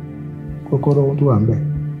lọ kọ́kọ́rọ́ tó wà ń bẹ̀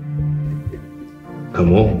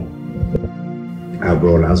àmọ́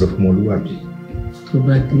àbúrò là ń sọ fún ọmọlúwàbí. Tó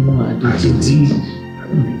bá dé mọ́ Adedimeji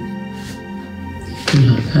kí ni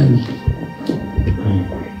ọ̀gá ni.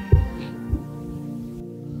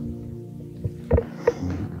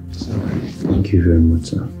 Thank you very much,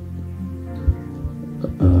 sir.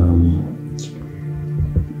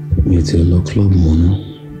 Mi ò tiẹ̀ lọ club mọ́ náà.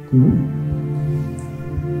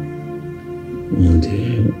 Mi ò dé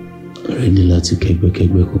ready láti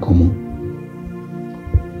kẹ́gbẹ́kẹ́gbẹ́ kankan mọ́.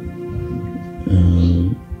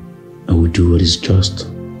 I will do what is just.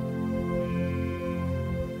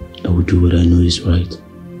 I will do what I know is right.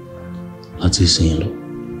 Láti sìn lọ.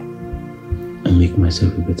 And make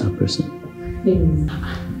myself a better person.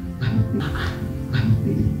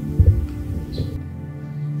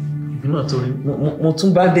 Náà torí mo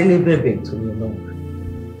tún bá délé bẹ̀bẹ̀ torí náà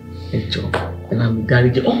ẹ jọ ẹ̀la mi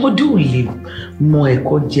dáríjì ọmọdé ò lè mọ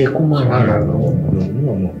ẹ̀kọ́ jẹ kó má rárá lọ́wọ́. Ní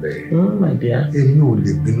ọmọ bẹ́ẹ̀ èmi ò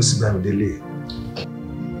lè bínú sí Bámidélé.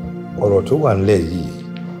 Ọ̀rọ̀ tó wà nílẹ̀ yìí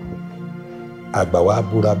àgbà wa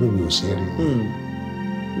búra bébí ò ṣe rí.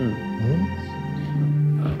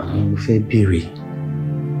 Àwọn mo fẹ́ béèrè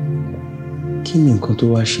kí ni nǹkan tó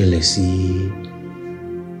wá ṣẹlẹ̀ sí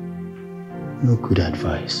no good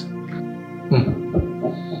advice.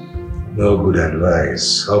 No good advice.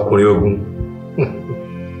 Ọkùnrin ogun.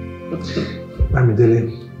 Bámidélé,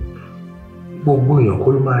 gbogbo èèyàn kó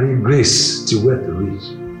ló máa rí grace ti wealth reach.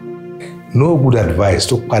 No good advice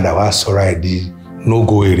tó padà wá sọ́ra ẹ̀ di no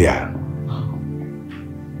go area.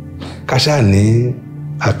 Káṣá ní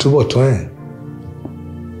àtúbọ̀tán ẹ̀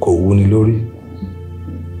kò wúni lórí.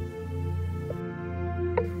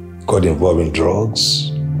 Got involved in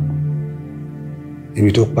drugs.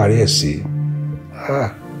 Ibi tó parí ẹ̀ sí.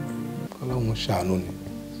 Ọlọ́run ṣàánú ni.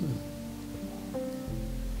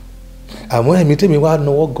 Àmọ́ ẹ̀mí tèmi wá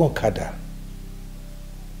náwó gàn kadà.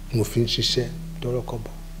 Mo fi ń ṣiṣẹ́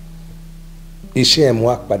dọ́rọ́kọ́bọ̀. Iṣẹ́ ẹ̀ mo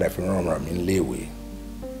wá padà fi ràn ọ̀ràn mi léèwé.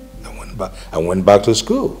 I went back to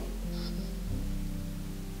school.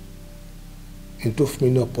 n tó fún mi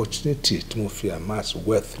ní opportunity tí mo fi amass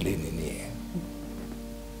wealth lẹ́ni nìyẹn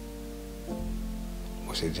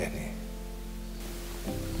mo ṣe jẹ́ ni.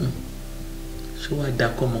 ṣé wàá da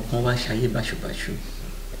kọ́ ọmọ kan wá ṣayé báṣubàṣu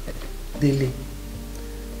délé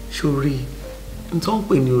sórí n tó ń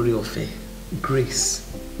pè ní oore ọ̀fẹ́ grace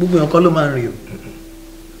gbogbo èèyàn kan ló máa ń rí o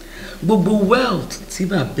gbogbo wealth tí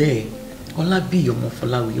bàbá ẹ Ọlábíyì ọmọ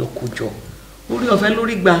Fọláwíyọ kó jọ oore ọ̀fẹ́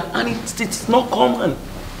lórí gbà and it's not common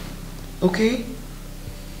okay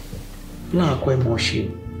láà kọ́ ẹ mọ̀ ṣe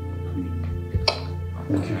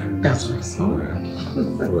that's my son.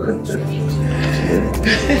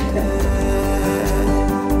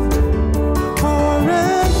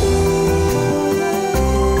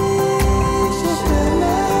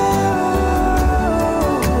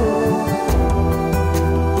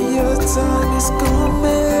 Time is coming.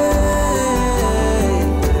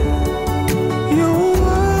 You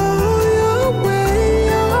are your way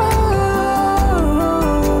out.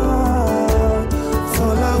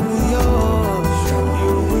 Folawiyo,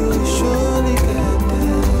 you will surely get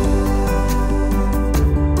there.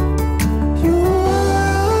 You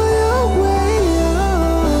are your way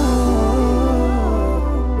out.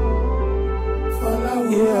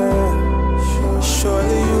 Folawiyo,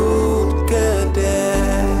 surely you'd get there.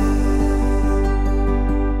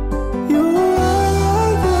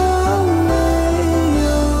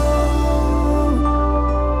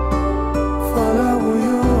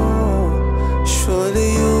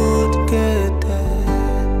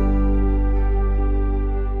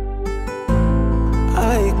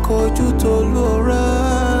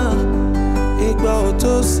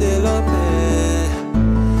 Tó ṣe lọ́bẹ̀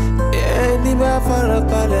ẹni bá fara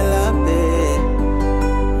balẹ̀ lábẹ́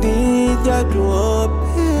ní jádùn ọbẹ̀.